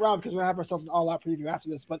 and stick around because we're going to have ourselves an all-out preview after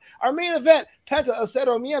this, but our main event, Penta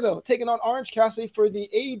Acero Miedo, taking on Orange Cassidy for the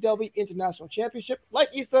AEW International Championship. Like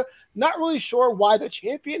Issa, not really sure why the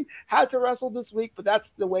champion had to wrestle this week, but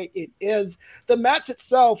that's the way it is. The match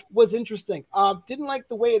itself was interesting. Didn't like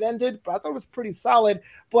the way it ended, but I thought it was pretty solid.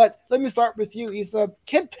 But let me start with you, Issa.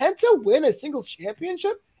 Can Penta win a singles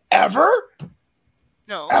championship ever?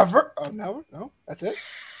 No. Ever? Oh, never? No, that's it.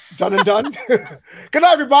 Done and done. Good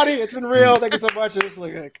night, everybody. It's been real. Thank you so much. It was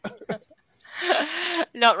like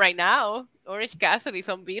not right now. Orange Cassidy's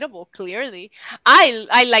unbeatable, clearly.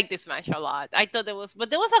 I like this match a lot. I thought there was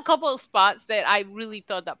a couple of spots that I really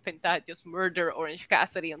thought that Penta had just murdered Orange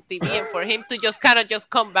Cassidy on TV, and for him to just kind of just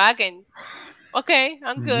come back and okay,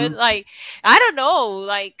 I'm good. Like, I don't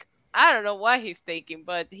know what he's thinking,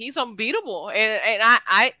 but he's unbeatable, and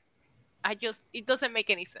I just, it doesn't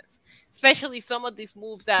make any sense. Especially some of these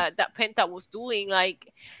moves that Penta was doing,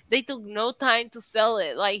 like, they took no time to sell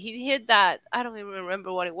it. Like, he hit that, I don't even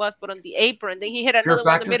remember what it was, but on the apron, then he hit another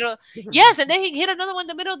one in the middle. Yes, and then he hit another one in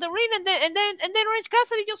the middle of the ring, and then Orange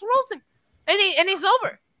Cassidy just rolls him, and he's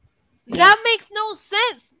over. Yeah. That makes no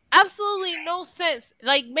sense. Absolutely no sense.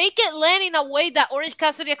 Like, make it land in a way that Orange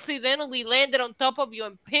Cassidy accidentally landed on top of you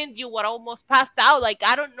and pinned you what almost passed out. Like,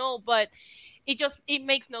 I don't know, but it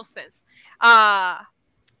makes no sense.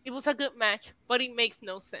 It was a good match, but it makes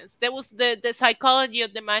no sense. There was the psychology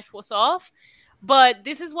of the match was off, but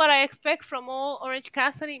this is what I expect from all Orange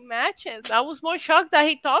Cassidy matches. I was more shocked that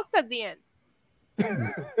he talked at the end.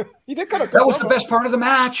 He did kind of. That was the best part of the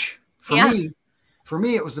match for me. For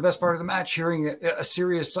me, it was the best part of the match, hearing a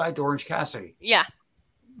serious side to Orange Cassidy. Yeah.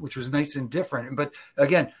 Which was nice and different. But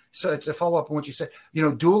again, so to follow up on what you said,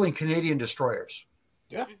 dueling Canadian destroyers.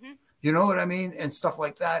 Yeah. Mm-hmm. You know what I mean? And stuff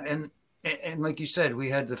like that. And like you said, we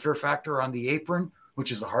had the Fear Factor on the apron,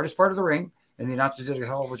 which is the hardest part of the ring. And the announcer did a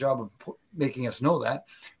hell of a job of making us know that.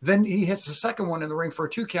 Then he hits the second one in the ring for a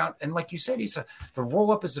 2 count. And like you said, the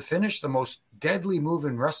roll-up is the finish. The most deadly move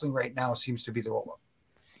in wrestling right now seems to be the roll-up.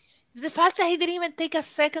 The fact that he didn't even take a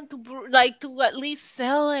second to at least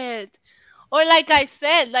sell it. Or like I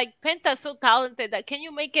said, like, Penta's so talented that can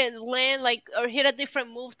you make it land, like, or hit a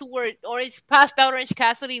different move to where passed out Orange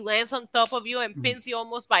Cassidy lands on top of you and pins you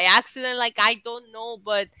almost by accident? Like, I don't know,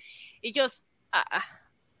 but it just,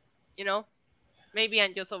 maybe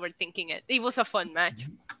I'm just overthinking it. It was a fun match.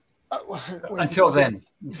 Until then.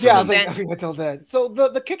 Yeah, I was like, until then. So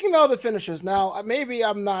the kicking out of the finishers. Now, maybe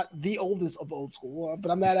I'm not the oldest of old school,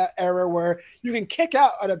 but I'm that era where you can kick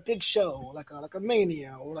out at a big show, like a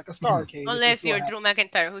Mania or like a Starrcade. Unless you're Drew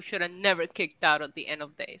McIntyre, who should have never kicked out at the end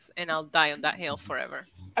of days, and I'll die on that hill forever.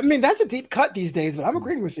 I mean, that's a deep cut these days, but I'm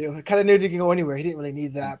agreeing with you. I kind of knew he could go anywhere. He didn't really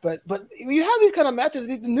need that. But you have these kind of matches,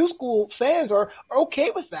 the new school fans are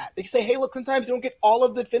okay with that. They say, hey, look, sometimes you don't get all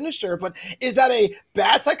of the finisher, but is that a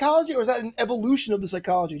bad psychology psychology, or is that an evolution of the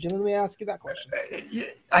psychology? Jim, let me ask you that question.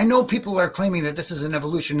 I know people are claiming that this is an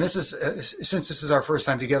evolution. This is since this is our first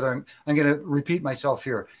time together. I'm going to repeat myself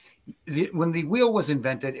here. When the wheel was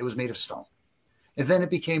invented, it was made of stone, and then it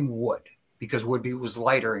became wood because wood was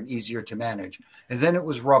lighter and easier to manage. And then it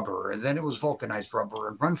was rubber, and then it was vulcanized rubber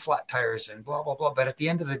and run flat tires and blah blah blah. But at the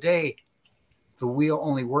end of the day, the wheel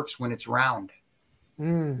only works when it's round.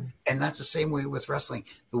 And that's the same way with wrestling.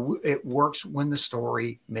 It works when the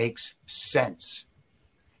story makes sense.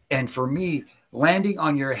 And for me, landing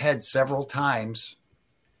on your head several times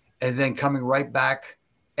and then coming right back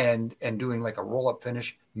and doing like a roll-up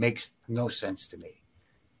finish makes no sense to me.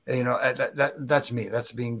 You know, that's me.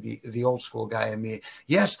 That's being the old school guy in me.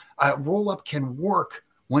 Yes, a roll-up can work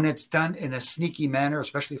when it's done in a sneaky manner,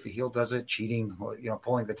 especially if a heel does it, cheating, or, you know,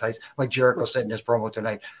 pulling the tights, like Jericho said in his promo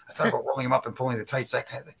tonight. I thought about rolling him up and pulling the tights, that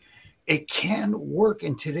kind of thing. It can work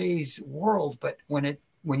in today's world, but when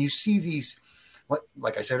you see these,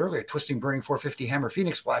 like I said earlier, twisting, burning 450 hammer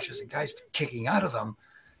Phoenix splashes and guys kicking out of them,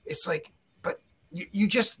 it's like, but you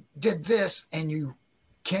just did this and you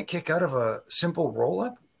can't kick out of a simple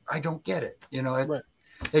roll-up? I don't get it. You know,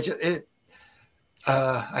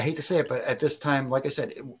 I hate to say it, but at this time, like I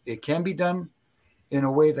said, it can be done in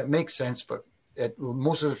a way that makes sense, but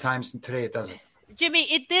most of the times today it doesn't. Jimmy,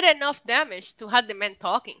 it did enough damage to have the man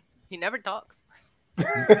talking. He never talks.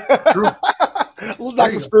 True.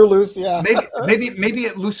 Knock the screw loose, yeah. Maybe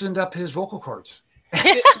it loosened up his vocal cords.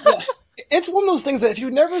 It's one of those things that if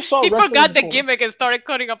you never saw he wrestling forgot before, the gimmick and started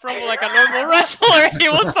cutting a promo like a normal wrestler. He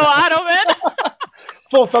was so out of it.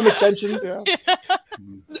 Full thumb extensions, yeah.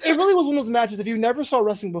 It really was one of those matches. If you never saw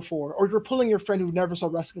wrestling before, or you're pulling your friend who never saw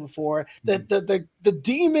wrestling before, the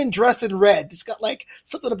demon dressed in red, just got like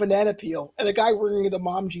something on a banana peel, and the guy wearing the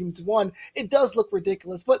mom jeans one. It does look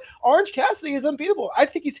ridiculous, but Orange Cassidy is unbeatable. I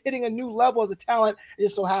think he's hitting a new level as a talent. It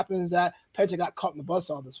just so happens that Penta got caught in the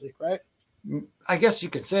buzzsaw this week, right? I guess you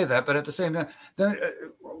could say that, but at the same time,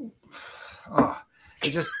 it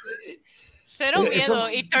just. Cero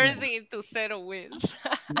miedo, it turns into zero wins.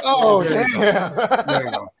 Oh, there damn. There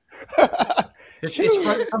you go.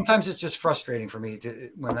 Sometimes it's just frustrating for me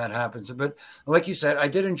when that happens. But like you said, I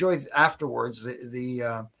did enjoy afterwards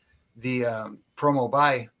the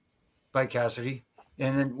promo by Cassidy.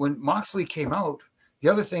 And then when Moxley came out, the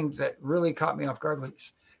other thing that really caught me off guard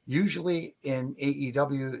was usually in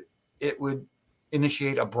AEW, it would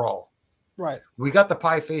initiate a brawl. Right. We got the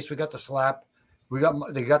pie face, we got the slap,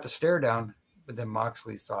 they got the stare down. But then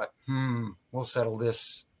Moxley thought, we'll settle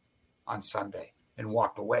this on Sunday, and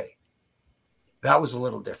walked away. That was a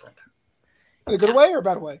little different. In a good way or a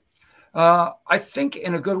bad way? I think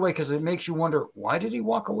in a good way, because it makes you wonder, why did he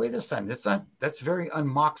walk away this time? That's very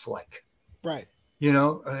un-Mox-like. Right. You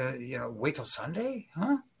know, wait till Sunday?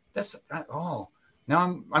 Huh?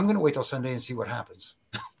 Now I'm going to wait till Sunday and see what happens.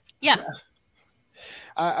 Yeah.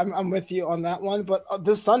 I'm with you on that one, but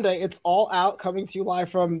this Sunday it's All Out coming to you live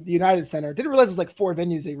from the United Center. Didn't realize it's like 4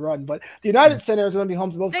 venues they run, but the United Center is going to be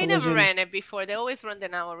home to both. They never ran it before. They always run the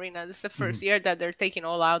Now Arena. This is the first year that they're taking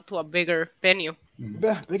All Out to a bigger venue.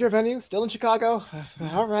 Bigger venue, still in Chicago.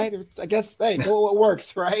 All right, I guess go what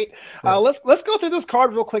works, right? Let's go through this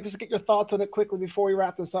card real quick just to get your thoughts on it quickly before we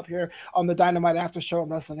wrap this up here on the Dynamite After Show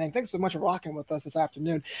and Wrestling. Thanks so much for rocking with us this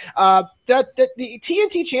afternoon. The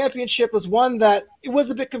TNT Championship was one that it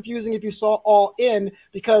was a bit confusing if you saw All In,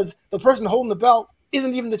 because the person holding the belt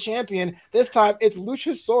isn't even the champion. This time it's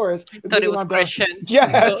Luchasaurus. Thought it was Christian.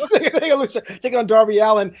 Yes, taking on Darby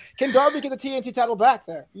Allin. Can Darby get the TNT title back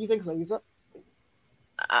there? You think so, Lisa?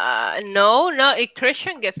 No, if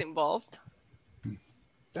Christian gets involved.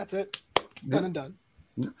 That's it. Done and done.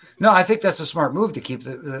 No, I think that's a smart move to keep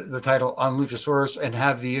the title on Luchasaurus and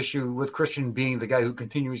have the issue with Christian being the guy who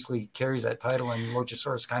continuously carries that title, and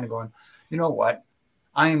Luchasaurus kind of going, you know what?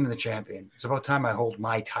 I am the champion. It's about time I hold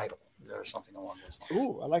my title, or something along those lines.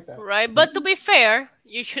 Ooh, I like that. Right, but to be fair,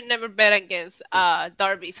 you should never bet against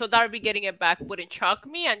Darby. So Darby getting it back wouldn't shock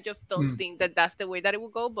me. I just don't think that that's the way that it will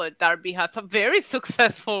go. But Darby has a very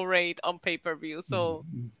successful rate on pay-per-view. So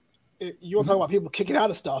you want to talk about people kicking out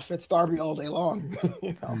of stuff? It's Darby all day long.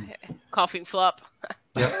 You know? Coughing flop.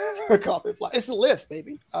 Yep. Coffee fly. It's the list,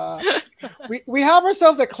 baby. We have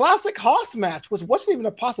ourselves a classic Hoss match, which wasn't even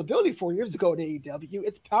a possibility 4 years ago at AEW.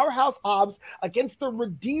 It's Powerhouse Hobbs against the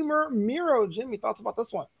Redeemer Miro. Jimmy, thoughts about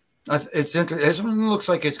this one? It's interesting. This one looks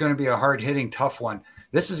like it's going to be a hard-hitting, tough one.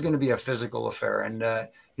 This is going to be a physical affair, and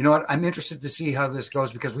you know what? I'm interested to see how this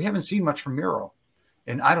goes because we haven't seen much from Miro,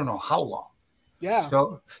 and I don't know how long. Yeah.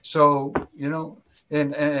 So you know,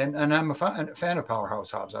 and I'm a fan of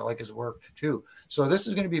Powerhouse Hobbs. I like his work too. So this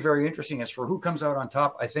is going to be very interesting. As for who comes out on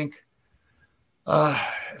top, I think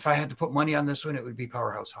If I had to put money on this one, it would be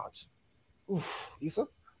Powerhouse Hobbs. Oof, Issa?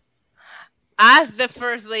 As the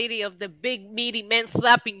first lady of the big meaty men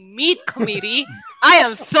slapping meat committee, I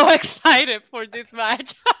am so excited for this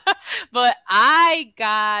match. But I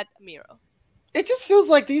got Miro. It just feels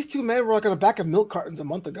like these two men were like on the back of milk cartons a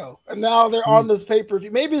month ago, and now they're on this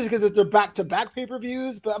pay-per-view. Maybe it's because they're back-to-back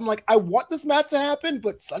pay-per-views, but I'm like, I want this match to happen,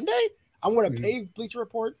 but Sunday, I want to pay Bleacher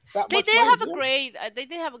Report that They much. did have a great. They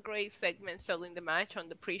did have a great segment selling the match on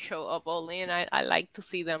the pre-show of All In. I like to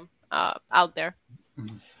see them out there.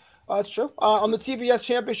 That's true. On the TBS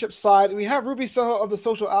Championship side, we have Ruby Soho of the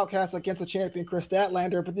Social Outcast against the champion Chris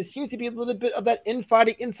Statlander, but there seems to be a little bit of that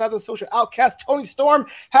infighting inside the Social Outcast. Tony Storm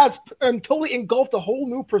has totally engulfed a whole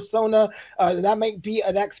new persona. That might be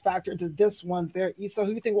an X factor into this one there. Issa,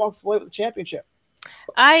 who do you think walks away with the championship?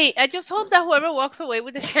 I just hope that whoever walks away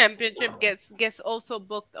with the championship gets also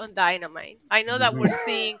booked on Dynamite. I know that we're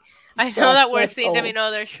seeing them in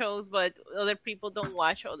other shows, but other people don't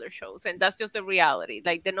watch other shows, and that's just a reality.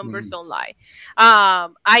 Like, the numbers don't lie.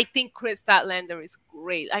 I think Chris Statlander is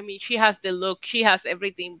great. I mean, she has the look, she has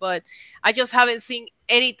everything, but I just haven't seen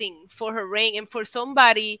anything for her reign. And for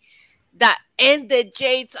somebody that ended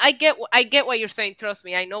Jade's, I get what you're saying. Trust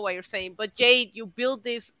me, I know what you're saying. But Jade, you build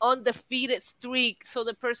this undefeated streak, so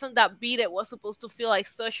the person that beat it was supposed to feel like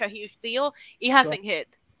such a huge deal. It hasn't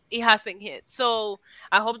hit. So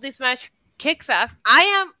I hope this match kicks ass.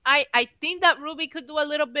 I think that Ruby could do a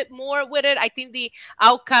little bit more with it. I think the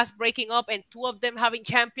Outcast breaking up and two of them having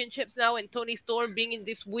championships now, and Tony Storm being in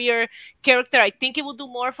this weird character, I think it will do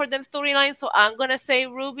more for them storyline. So I'm gonna say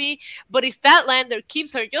Ruby. But if Statlander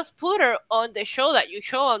keeps her, just put her on the show that you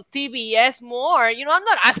show on TBS more. You know, I'm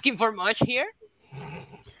not asking for much here.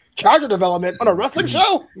 Character development on a wrestling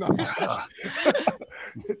show? No.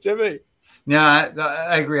 Jimmy. Yeah,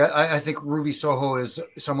 I agree. I think Ruby Soho is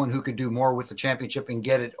someone who could do more with the championship and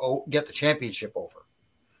get the championship over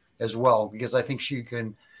as well, because I think she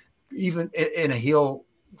can, even in a heel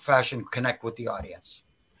fashion, connect with the audience.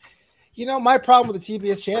 You know, my problem with the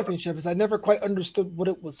TBS Championship is I never quite understood what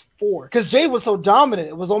it was for, because Jade was so dominant.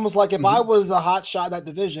 It was almost like if I was a hot shot in that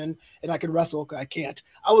division and I could wrestle, I can't,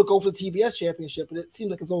 I would go for the TBS Championship, but it seemed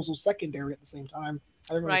like it's also secondary at the same time.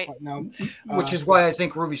 I don't really quite know. Which is why I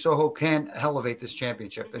think Ruby Soho can elevate this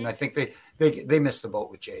championship. And I think they missed the boat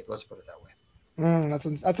with Jade. Let's put it that way.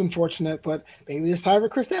 That's unfortunate, but maybe it's time for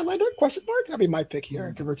Chris Statlander? Question mark? That'd be my pick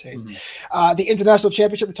here, give or take. The International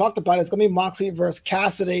Championship we talked about, it's going to be Moxley versus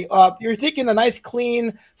Cassidy. You're thinking a nice,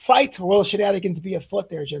 clean fight, or will shenanigans be afoot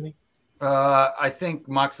there, Jimmy? I think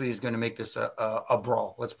Moxley is going to make this a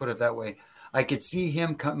brawl. Let's put it that way. I could see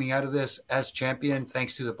him coming out of this as champion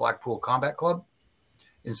thanks to the Blackpool Combat Club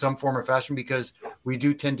in some form or fashion, because we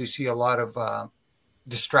do tend to see a lot of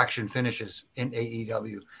distraction finishes in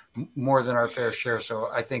AEW, more than our fair share. So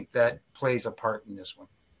I think that plays a part in this one.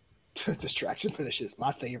 Distraction finishes,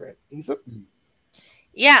 my favorite.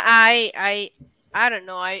 Yeah, I don't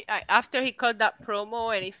know. I after he cut that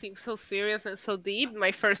promo and he seemed so serious and so deep,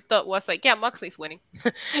 my first thought was like, yeah, Moxley's winning.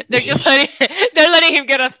 They're letting him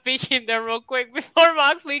get a speech in there real quick before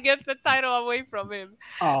Moxley gets the title away from him.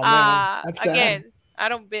 Oh man, that's again. sad. I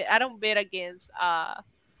don't bet against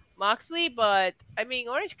Moxley, but I mean,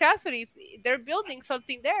 Orange Cassidy's, they're building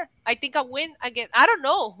something there. I think a win against, I don't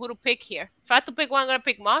know who to pick here. If I had to pick one, I'm gonna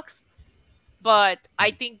pick Mox, but I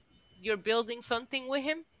think you're building something with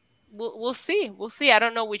him. We'll see. I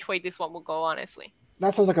don't know which way this one will go, honestly.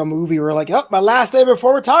 That sounds like a movie where like, my last day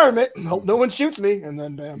before retirement. Hope no one shoots me, and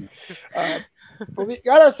then bam. But we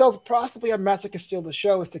got ourselves possibly a match that can steal the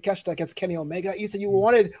show. Is Takeshita against Kenny Omega. Issa, you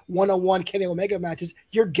wanted 101 Kenny Omega matches.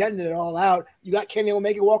 You're getting it all out. You got Kenny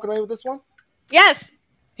Omega walking away with this one? Yes,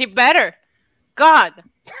 he better. God,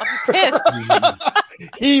 I'm pissed.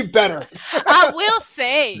 He better. I will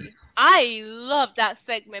say, I love that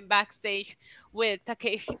segment backstage with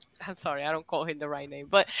Takeshi. I'm sorry, I don't call him the right name,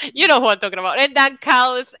 but you know who I'm talking about. And Dan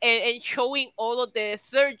Callis and showing all of the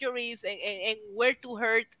surgeries and where to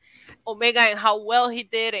hurt Omega and how well he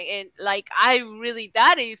did. And like,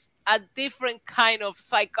 that is a different kind of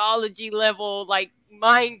psychology level, like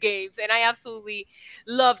mind games. And I absolutely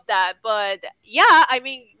love that. But yeah, I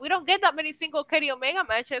mean, we don't get that many single Kenny Omega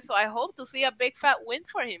matches, so I hope to see a big fat win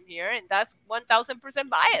for him here. And that's 1000%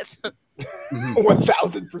 bias.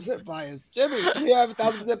 1000% bias. Jimmy, do you have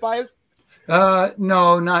 1000% bias?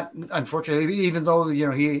 No, not unfortunately. Even though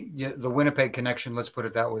the Winnipeg connection, let's put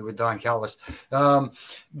it that way, with Don Callis,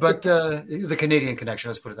 but the Canadian connection,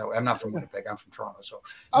 let's put it that way. I'm not from Winnipeg. I'm from Toronto. So,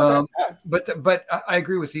 but I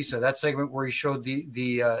agree with Issa. That segment where he showed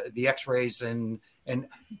the X-rays and and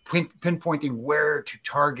pinpointing where to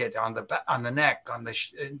target on the neck, on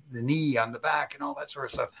the knee, on the back, and all that sort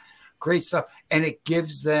of stuff. Great stuff. And it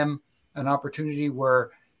gives them an opportunity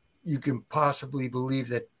where you can possibly believe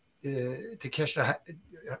that Takeshita.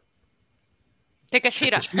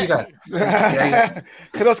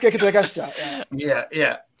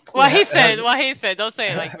 Yeah. What he said. Don't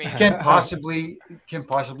say it like me. Can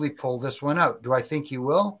possibly pull this one out. Do I think he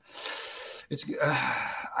will? It's.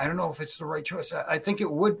 I don't know if it's the right choice. I think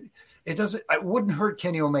it would. It doesn't. It wouldn't hurt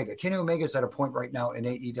Kenny Omega. Kenny Omega is at a point right now in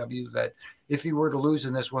AEW that if he were to lose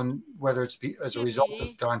in this one, whether it's as a result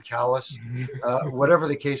of Don Callis, whatever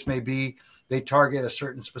the case may be, they target a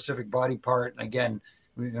certain specific body part, and again,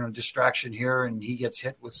 distraction here, and he gets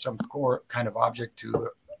hit with some kind of object to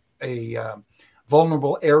a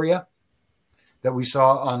vulnerable area that we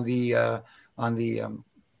saw on the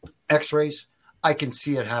X-rays. I can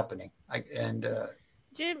see it happening.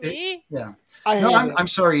 Jimmy. I'm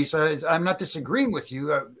sorry. I'm not disagreeing with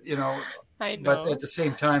you. I know. But at the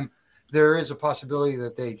same time, there is a possibility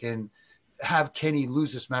that they can have Kenny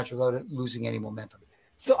lose this match without it losing any momentum.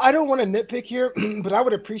 So I don't want to nitpick here, but I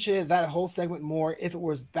would appreciate that whole segment more if it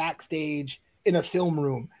was backstage in a film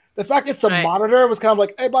room. The fact it's a monitor was kind of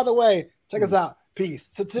like, hey, by the way, check us out. Peace.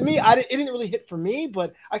 So to me, it didn't really hit for me,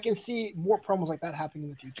 but I can see more promos like that happening in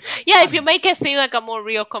the future. Yeah, if you make it seem like a more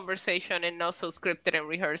real conversation and not so scripted and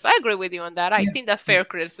rehearsed. I agree with you on that. I think that's fair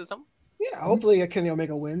criticism. Yeah, hopefully Kenny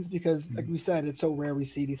Omega wins because, like we said, it's so rare we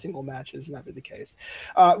see these single matches. Not really the case.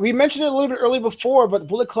 We mentioned it a little bit early before, but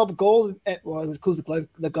Bullet Club Gold, it includes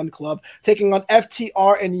the Gun Club, taking on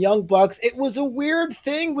FTR and Young Bucks. It was a weird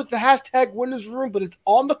thing with the hashtag Winners Room, but it's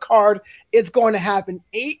on the card. It's going to happen.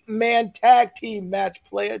 8-man tag team match,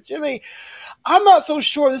 player. Jimmy, I'm not so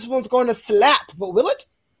sure this one's going to slap, but will it?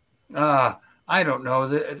 I don't know.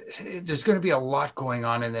 There's going to be a lot going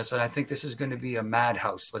on in this, and I think this is going to be a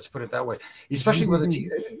madhouse. Let's put it that way, especially with a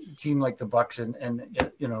team like the Bucks. And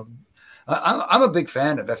I'm a big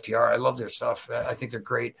fan of FTR. I love their stuff. I think they're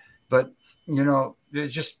great. But,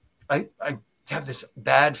 there's just I have this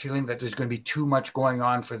bad feeling that there's going to be too much going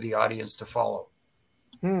on for the audience to follow.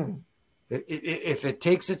 If it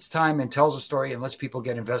takes its time and tells a story and lets people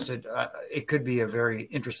get invested, it could be a very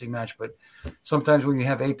interesting match. But sometimes when you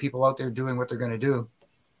have 8 people out there doing what they're going to do,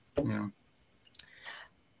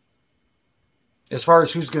 as far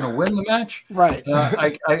as who's going to win the match, right?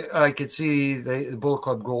 I could see the Bullet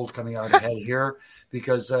Club Gold coming out ahead here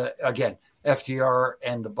because again, FTR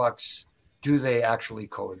and the Bucks, do they actually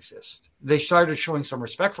coexist? They started showing some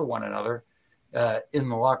respect for one another in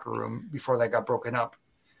the locker room before that got broken up.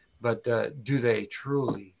 But do they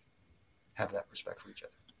truly have that respect for each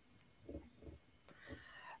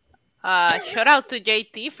other? Shout out to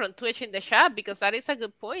JT from Twitch in the chat because that is a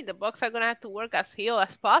good point. The Bucks are going to have to work as heel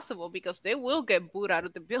as possible because they will get booed out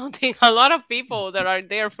of the building. A lot of people that are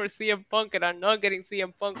there for CM Punk and are not getting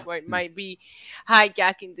CM Punk might be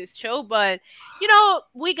hijacking this show. But,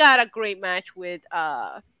 we got a great match with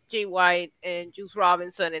Jay White and Juice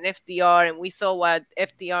Robinson and FTR, and we saw what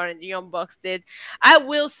FTR and the Young Bucks did. I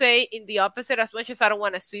will say in the opposite, as much as I don't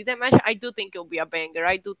want to see that match, I do think it'll be a banger.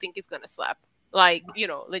 I do think it's going to slap,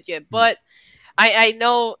 legit. But I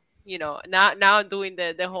know, now I'm doing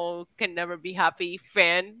the whole can never be happy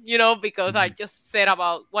fan, because I just said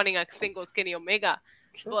about wanting a singles Kenny Omega.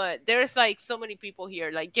 Sure. But there's so many people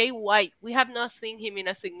here, like Jay White. We have not seen him in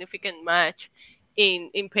a significant match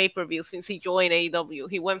in pay-per-view since he joined AEW.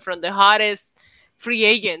 He went from the hottest free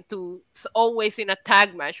agent to always in a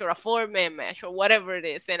tag match or a 4-man match or whatever it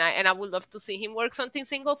is. And I would love to see him work something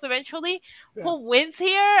singles eventually. Yeah. Who wins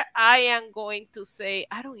here? I am going to say,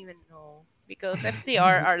 I don't even know, because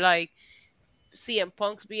FTR are like CM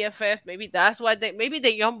Punk's BFF. Maybe that's why maybe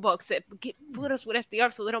the Young Bucks said, put us with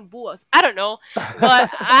FTR so they don't boo us. I don't know. But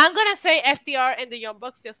I'm going to say FTR and the Young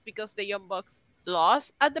Bucks just because the Young Bucks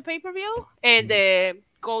lost at the pay-per-view and the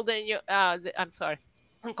Golden I'm sorry,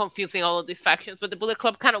 I'm confusing all of these factions, but the Bullet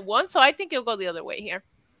Club kind of won, so I think it'll go the other way here.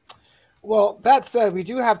 Well, that said, we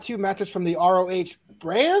do have 2 matches from the ROH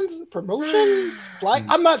brands, promotions.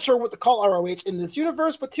 I'm not sure what to call ROH in this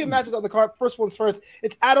universe, but 2 matches on the card. First one's first.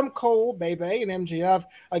 It's Adam Cole, Bebe, and MJF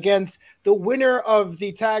against the winner of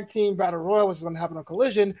the Tag Team Battle Royal, which is going to happen on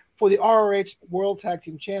Collision for the ROH World Tag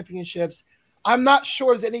Team Championships. I'm not sure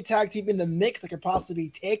there's any tag team in the mix that could possibly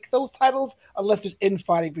take those titles unless there's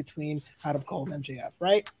infighting between Adam Cole and MJF,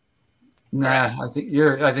 right? Nah, I think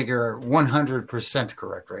you're 100%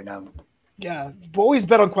 correct right now. Yeah, but always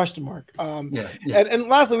bet on question mark. Yeah. And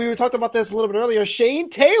lastly, we were talking about this a little bit earlier. Shane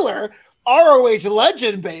Taylor ROH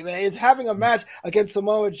legend, baby, is having a match against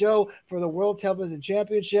Samoa Joe for the World Television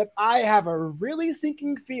Championship. I have a really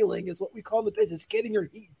sinking feeling, is what we call the business, getting your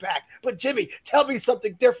heat back. But Jimmy, tell me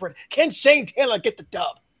something different. Can Shane Taylor get the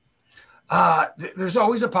dub? There's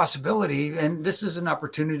always a possibility, and this is an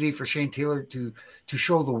opportunity for Shane Taylor to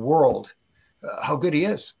show the world how good he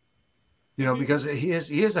is. You know, because he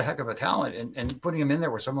is a heck of a talent, and putting him in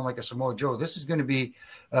there with someone like a Samoa Joe, this is going to be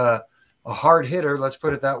a hard hitter. Let's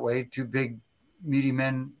put it that way. Two big, meaty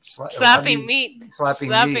men slapping meat.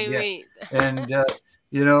 Yeah. And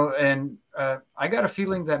you know, and I got a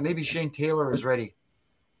feeling that maybe Shane Taylor is ready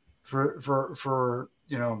for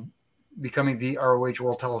you know, becoming the ROH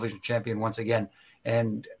World Television Champion once again.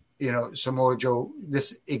 And you know, Samoa Joe,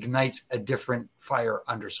 this ignites a different fire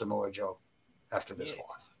under Samoa Joe after this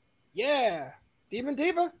loss. Yeah. Demon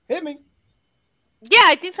Diva, hit me. Yeah,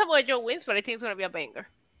 I think Samoa Joe wins, but I think it's going to be a banger.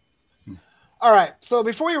 All right. So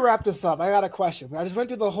before we wrap this up, I got a question. I just went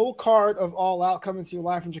through the whole card of All Out coming to you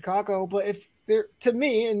live from Chicago. But if there, to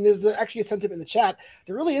me, and there's actually a sentiment in the chat,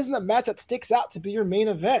 there really isn't a match that sticks out to be your main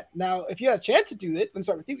event. Now, if you had a chance to do it, let's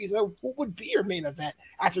start with you. So what would be your main event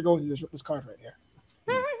after going through this card right here?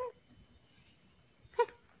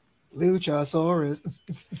 Luchasaurus.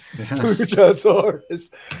 Luchasaurus.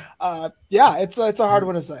 Yeah, it's a hard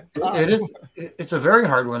one to say. It is. It's a very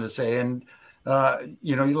hard one to say. And,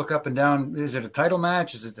 you know, you look up and down, is it a title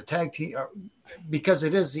match? Is it the tag team? Because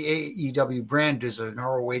it is the AEW brand, is an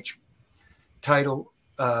ROH title,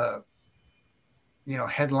 you know,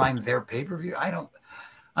 headline their pay-per-view.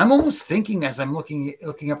 I'm almost thinking as I'm looking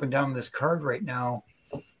up and down this card right now,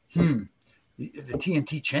 the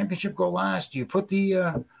TNT Championship go last? Do you put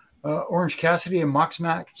the Orange Cassidy and Mox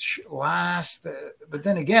match last? But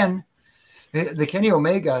then again, the Kenny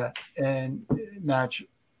Omega and match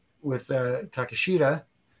with Takeshita.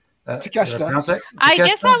 Takeshita. I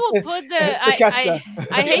guess I will put the. I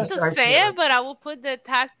hate to say it, but I will put the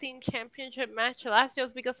tag team championship match last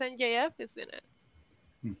just because NJF is in it.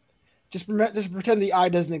 Just pretend the I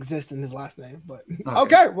doesn't exist in his last name. But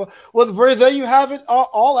okay. Well, there you have it.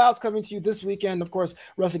 All Out's coming to you this weekend. Of course,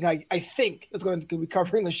 wrestling. I think is going to be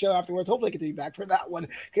covering the show afterwards. Hopefully, I can be back for that one.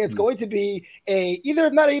 Okay, it's going to be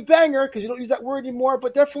either not a banger because you don't use that word anymore,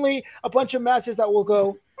 but definitely a bunch of matches that will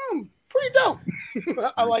go pretty dope.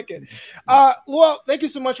 I like it. Well, thank you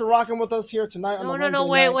so much for rocking with us here tonight.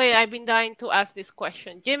 Wait. I've been dying to ask this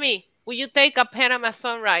question, Jimmy. Will you take a Panama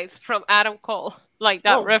Sunrise from Adam Cole like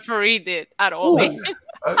that referee did at all?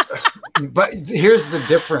 But here's the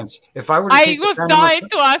difference. If I were to I was dying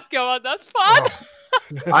to ask you about that spot.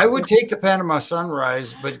 I would take the Panama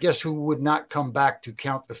Sunrise, but guess who would not come back to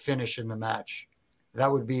count the finish in the match?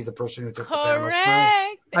 That would be the person who took the Panama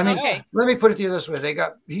Sunrise. I mean, let me put it to you this way.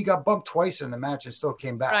 He got bumped twice in the match and still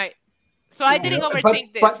came back. Right. So I didn't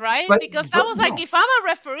overthink this, right? Because I was like, if I'm a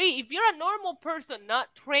referee, if you're a normal person not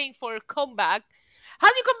trained for a comeback, how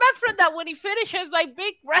do you come back from that when he finishes like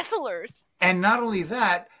big wrestlers? And not only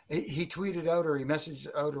that, he tweeted out or he messaged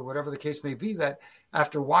out or whatever the case may be that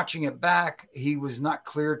after watching it back, he was not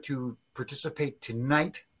cleared to participate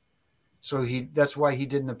tonight. So that's why he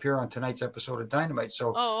didn't appear on tonight's episode of Dynamite.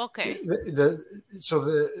 So okay.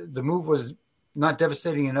 The move was not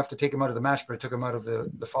devastating enough to take him out of the match, but it took him out of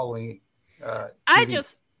the following. I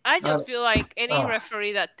just feel like any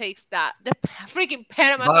referee that takes the freaking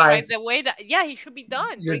Panama Sunrise the way that he should be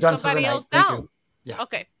done. You're Bring done somebody for the else night. down. Yeah.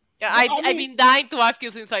 Okay. Yeah, I've been dying to ask you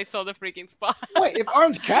since I saw the freaking spot. Wait, if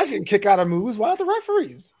Orange Cassidy can kick out of moves, why not the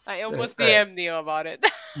referees? I almost DM'd you about it.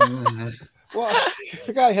 Well,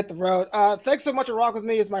 we gotta hit the road. Thanks so much for rocking with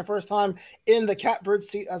me. It's my first time in the catbird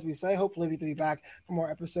seat, as we say. Hopefully, we can be back for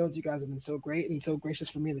more episodes. You guys have been so great and so gracious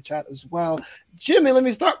for me in the chat as well. Jimmy, let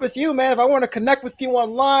me start with you, man. If I want to connect with you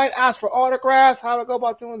online, ask for autographs, how do I go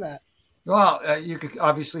about doing that? Well, you could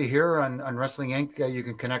obviously here on Wrestling Inc. You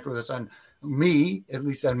can connect with us on me, at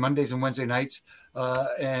least on Mondays and Wednesday nights.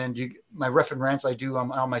 And my ref and rants I do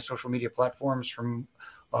on my social media platforms from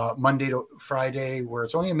Monday to Friday, where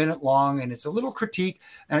it's only a minute long and it's a little critique.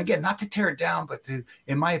 And again, not to tear it down, but to,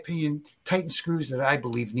 in my opinion, tighten screws that I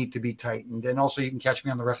believe need to be tightened. And also you can catch me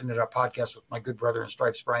on the Reffing It Up podcast with my good brother in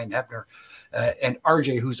stripes, Brian Hebner, and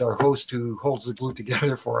RJ, who's our host, who holds the glue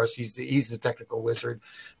together for us. He's the technical wizard.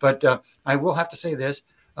 But I will have to say this,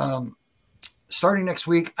 starting next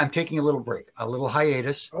week, I'm taking a little break, a little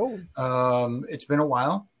hiatus. It's been a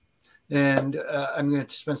while. And I'm going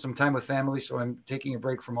to spend some time with family. So I'm taking a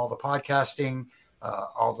break from all the podcasting,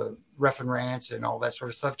 all the ref and rants and all that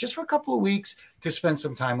sort of stuff, just for a couple of weeks to spend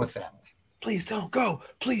some time with family. Please don't go.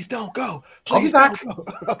 Please don't go. I'll be Please back. don't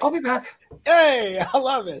go. I'll be back. Hey, I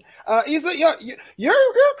love it. Isa, you're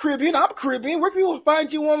Caribbean. I'm Caribbean. Where can people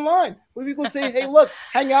find you online? Where people say, hey, look,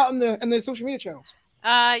 hang out in the social media channels?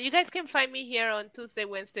 You guys can find me here on Tuesday,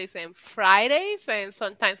 Wednesdays, and Fridays, and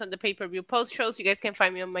sometimes on the pay-per-view post shows. You guys can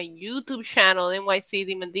find me on my YouTube channel, NYC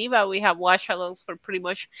Demon Diva. We have watch-alongs for pretty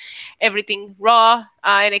much everything Raw,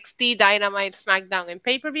 NXT, Dynamite, SmackDown, and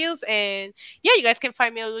pay-per-views. And yeah, you guys can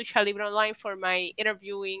find me on Lucha Libre Online for my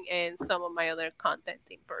interviewing and some of my other content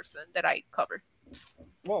in person that I cover.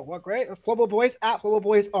 Whoa, what great. Flobo Boys at Flobo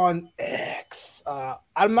Boys on X.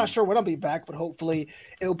 I'm not sure when I'll be back, but hopefully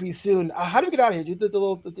it'll be soon. How do we get out of here? Do you do the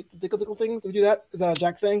little dickle things? Do we do that? Is that a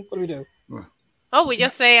Jack thing? What do we do? Oh, we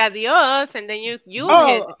just say adios, and then you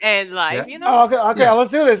hit end live, you know? Oh, okay, yeah.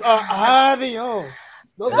 Let's do this. Adios.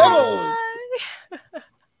 Nos vemos.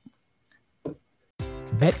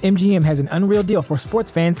 BetMGM has an unreal deal for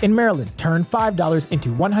sports fans in Maryland. Turn $5 into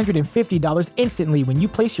 $150 instantly when you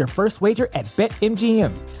place your first wager at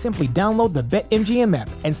BetMGM. Simply download the BetMGM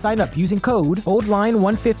app and sign up using code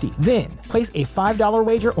OldLine150. Then, place a $5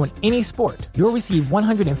 wager on any sport. You'll receive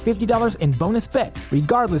 $150 in bonus bets,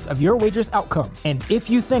 regardless of your wager's outcome. And if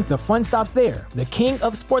you think the fun stops there, the king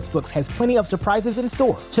of sportsbooks has plenty of surprises in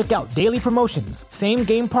store. Check out daily promotions,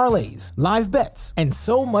 same-game parlays, live bets, and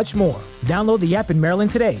so much more. Download the app in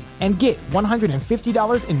Maryland today and get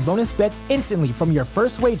 $150 in bonus bets instantly from your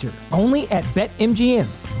first wager. Only at BetMGM.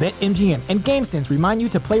 BetMGM and GameSense remind you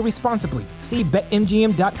to play responsibly. See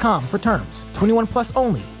BetMGM.com for terms. 21 plus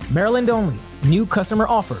only. Maryland only. New customer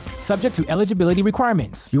offer. Subject to eligibility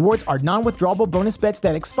requirements. Rewards are non-withdrawable bonus bets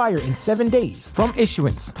that expire in 7 days. From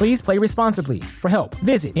issuance, please play responsibly. For help,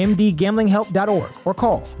 visit mdgamblinghelp.org or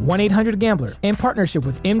call 1-800-GAMBLER in partnership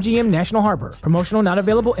with MGM National Harbor. Promotional not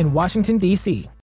available in Washington, D.C.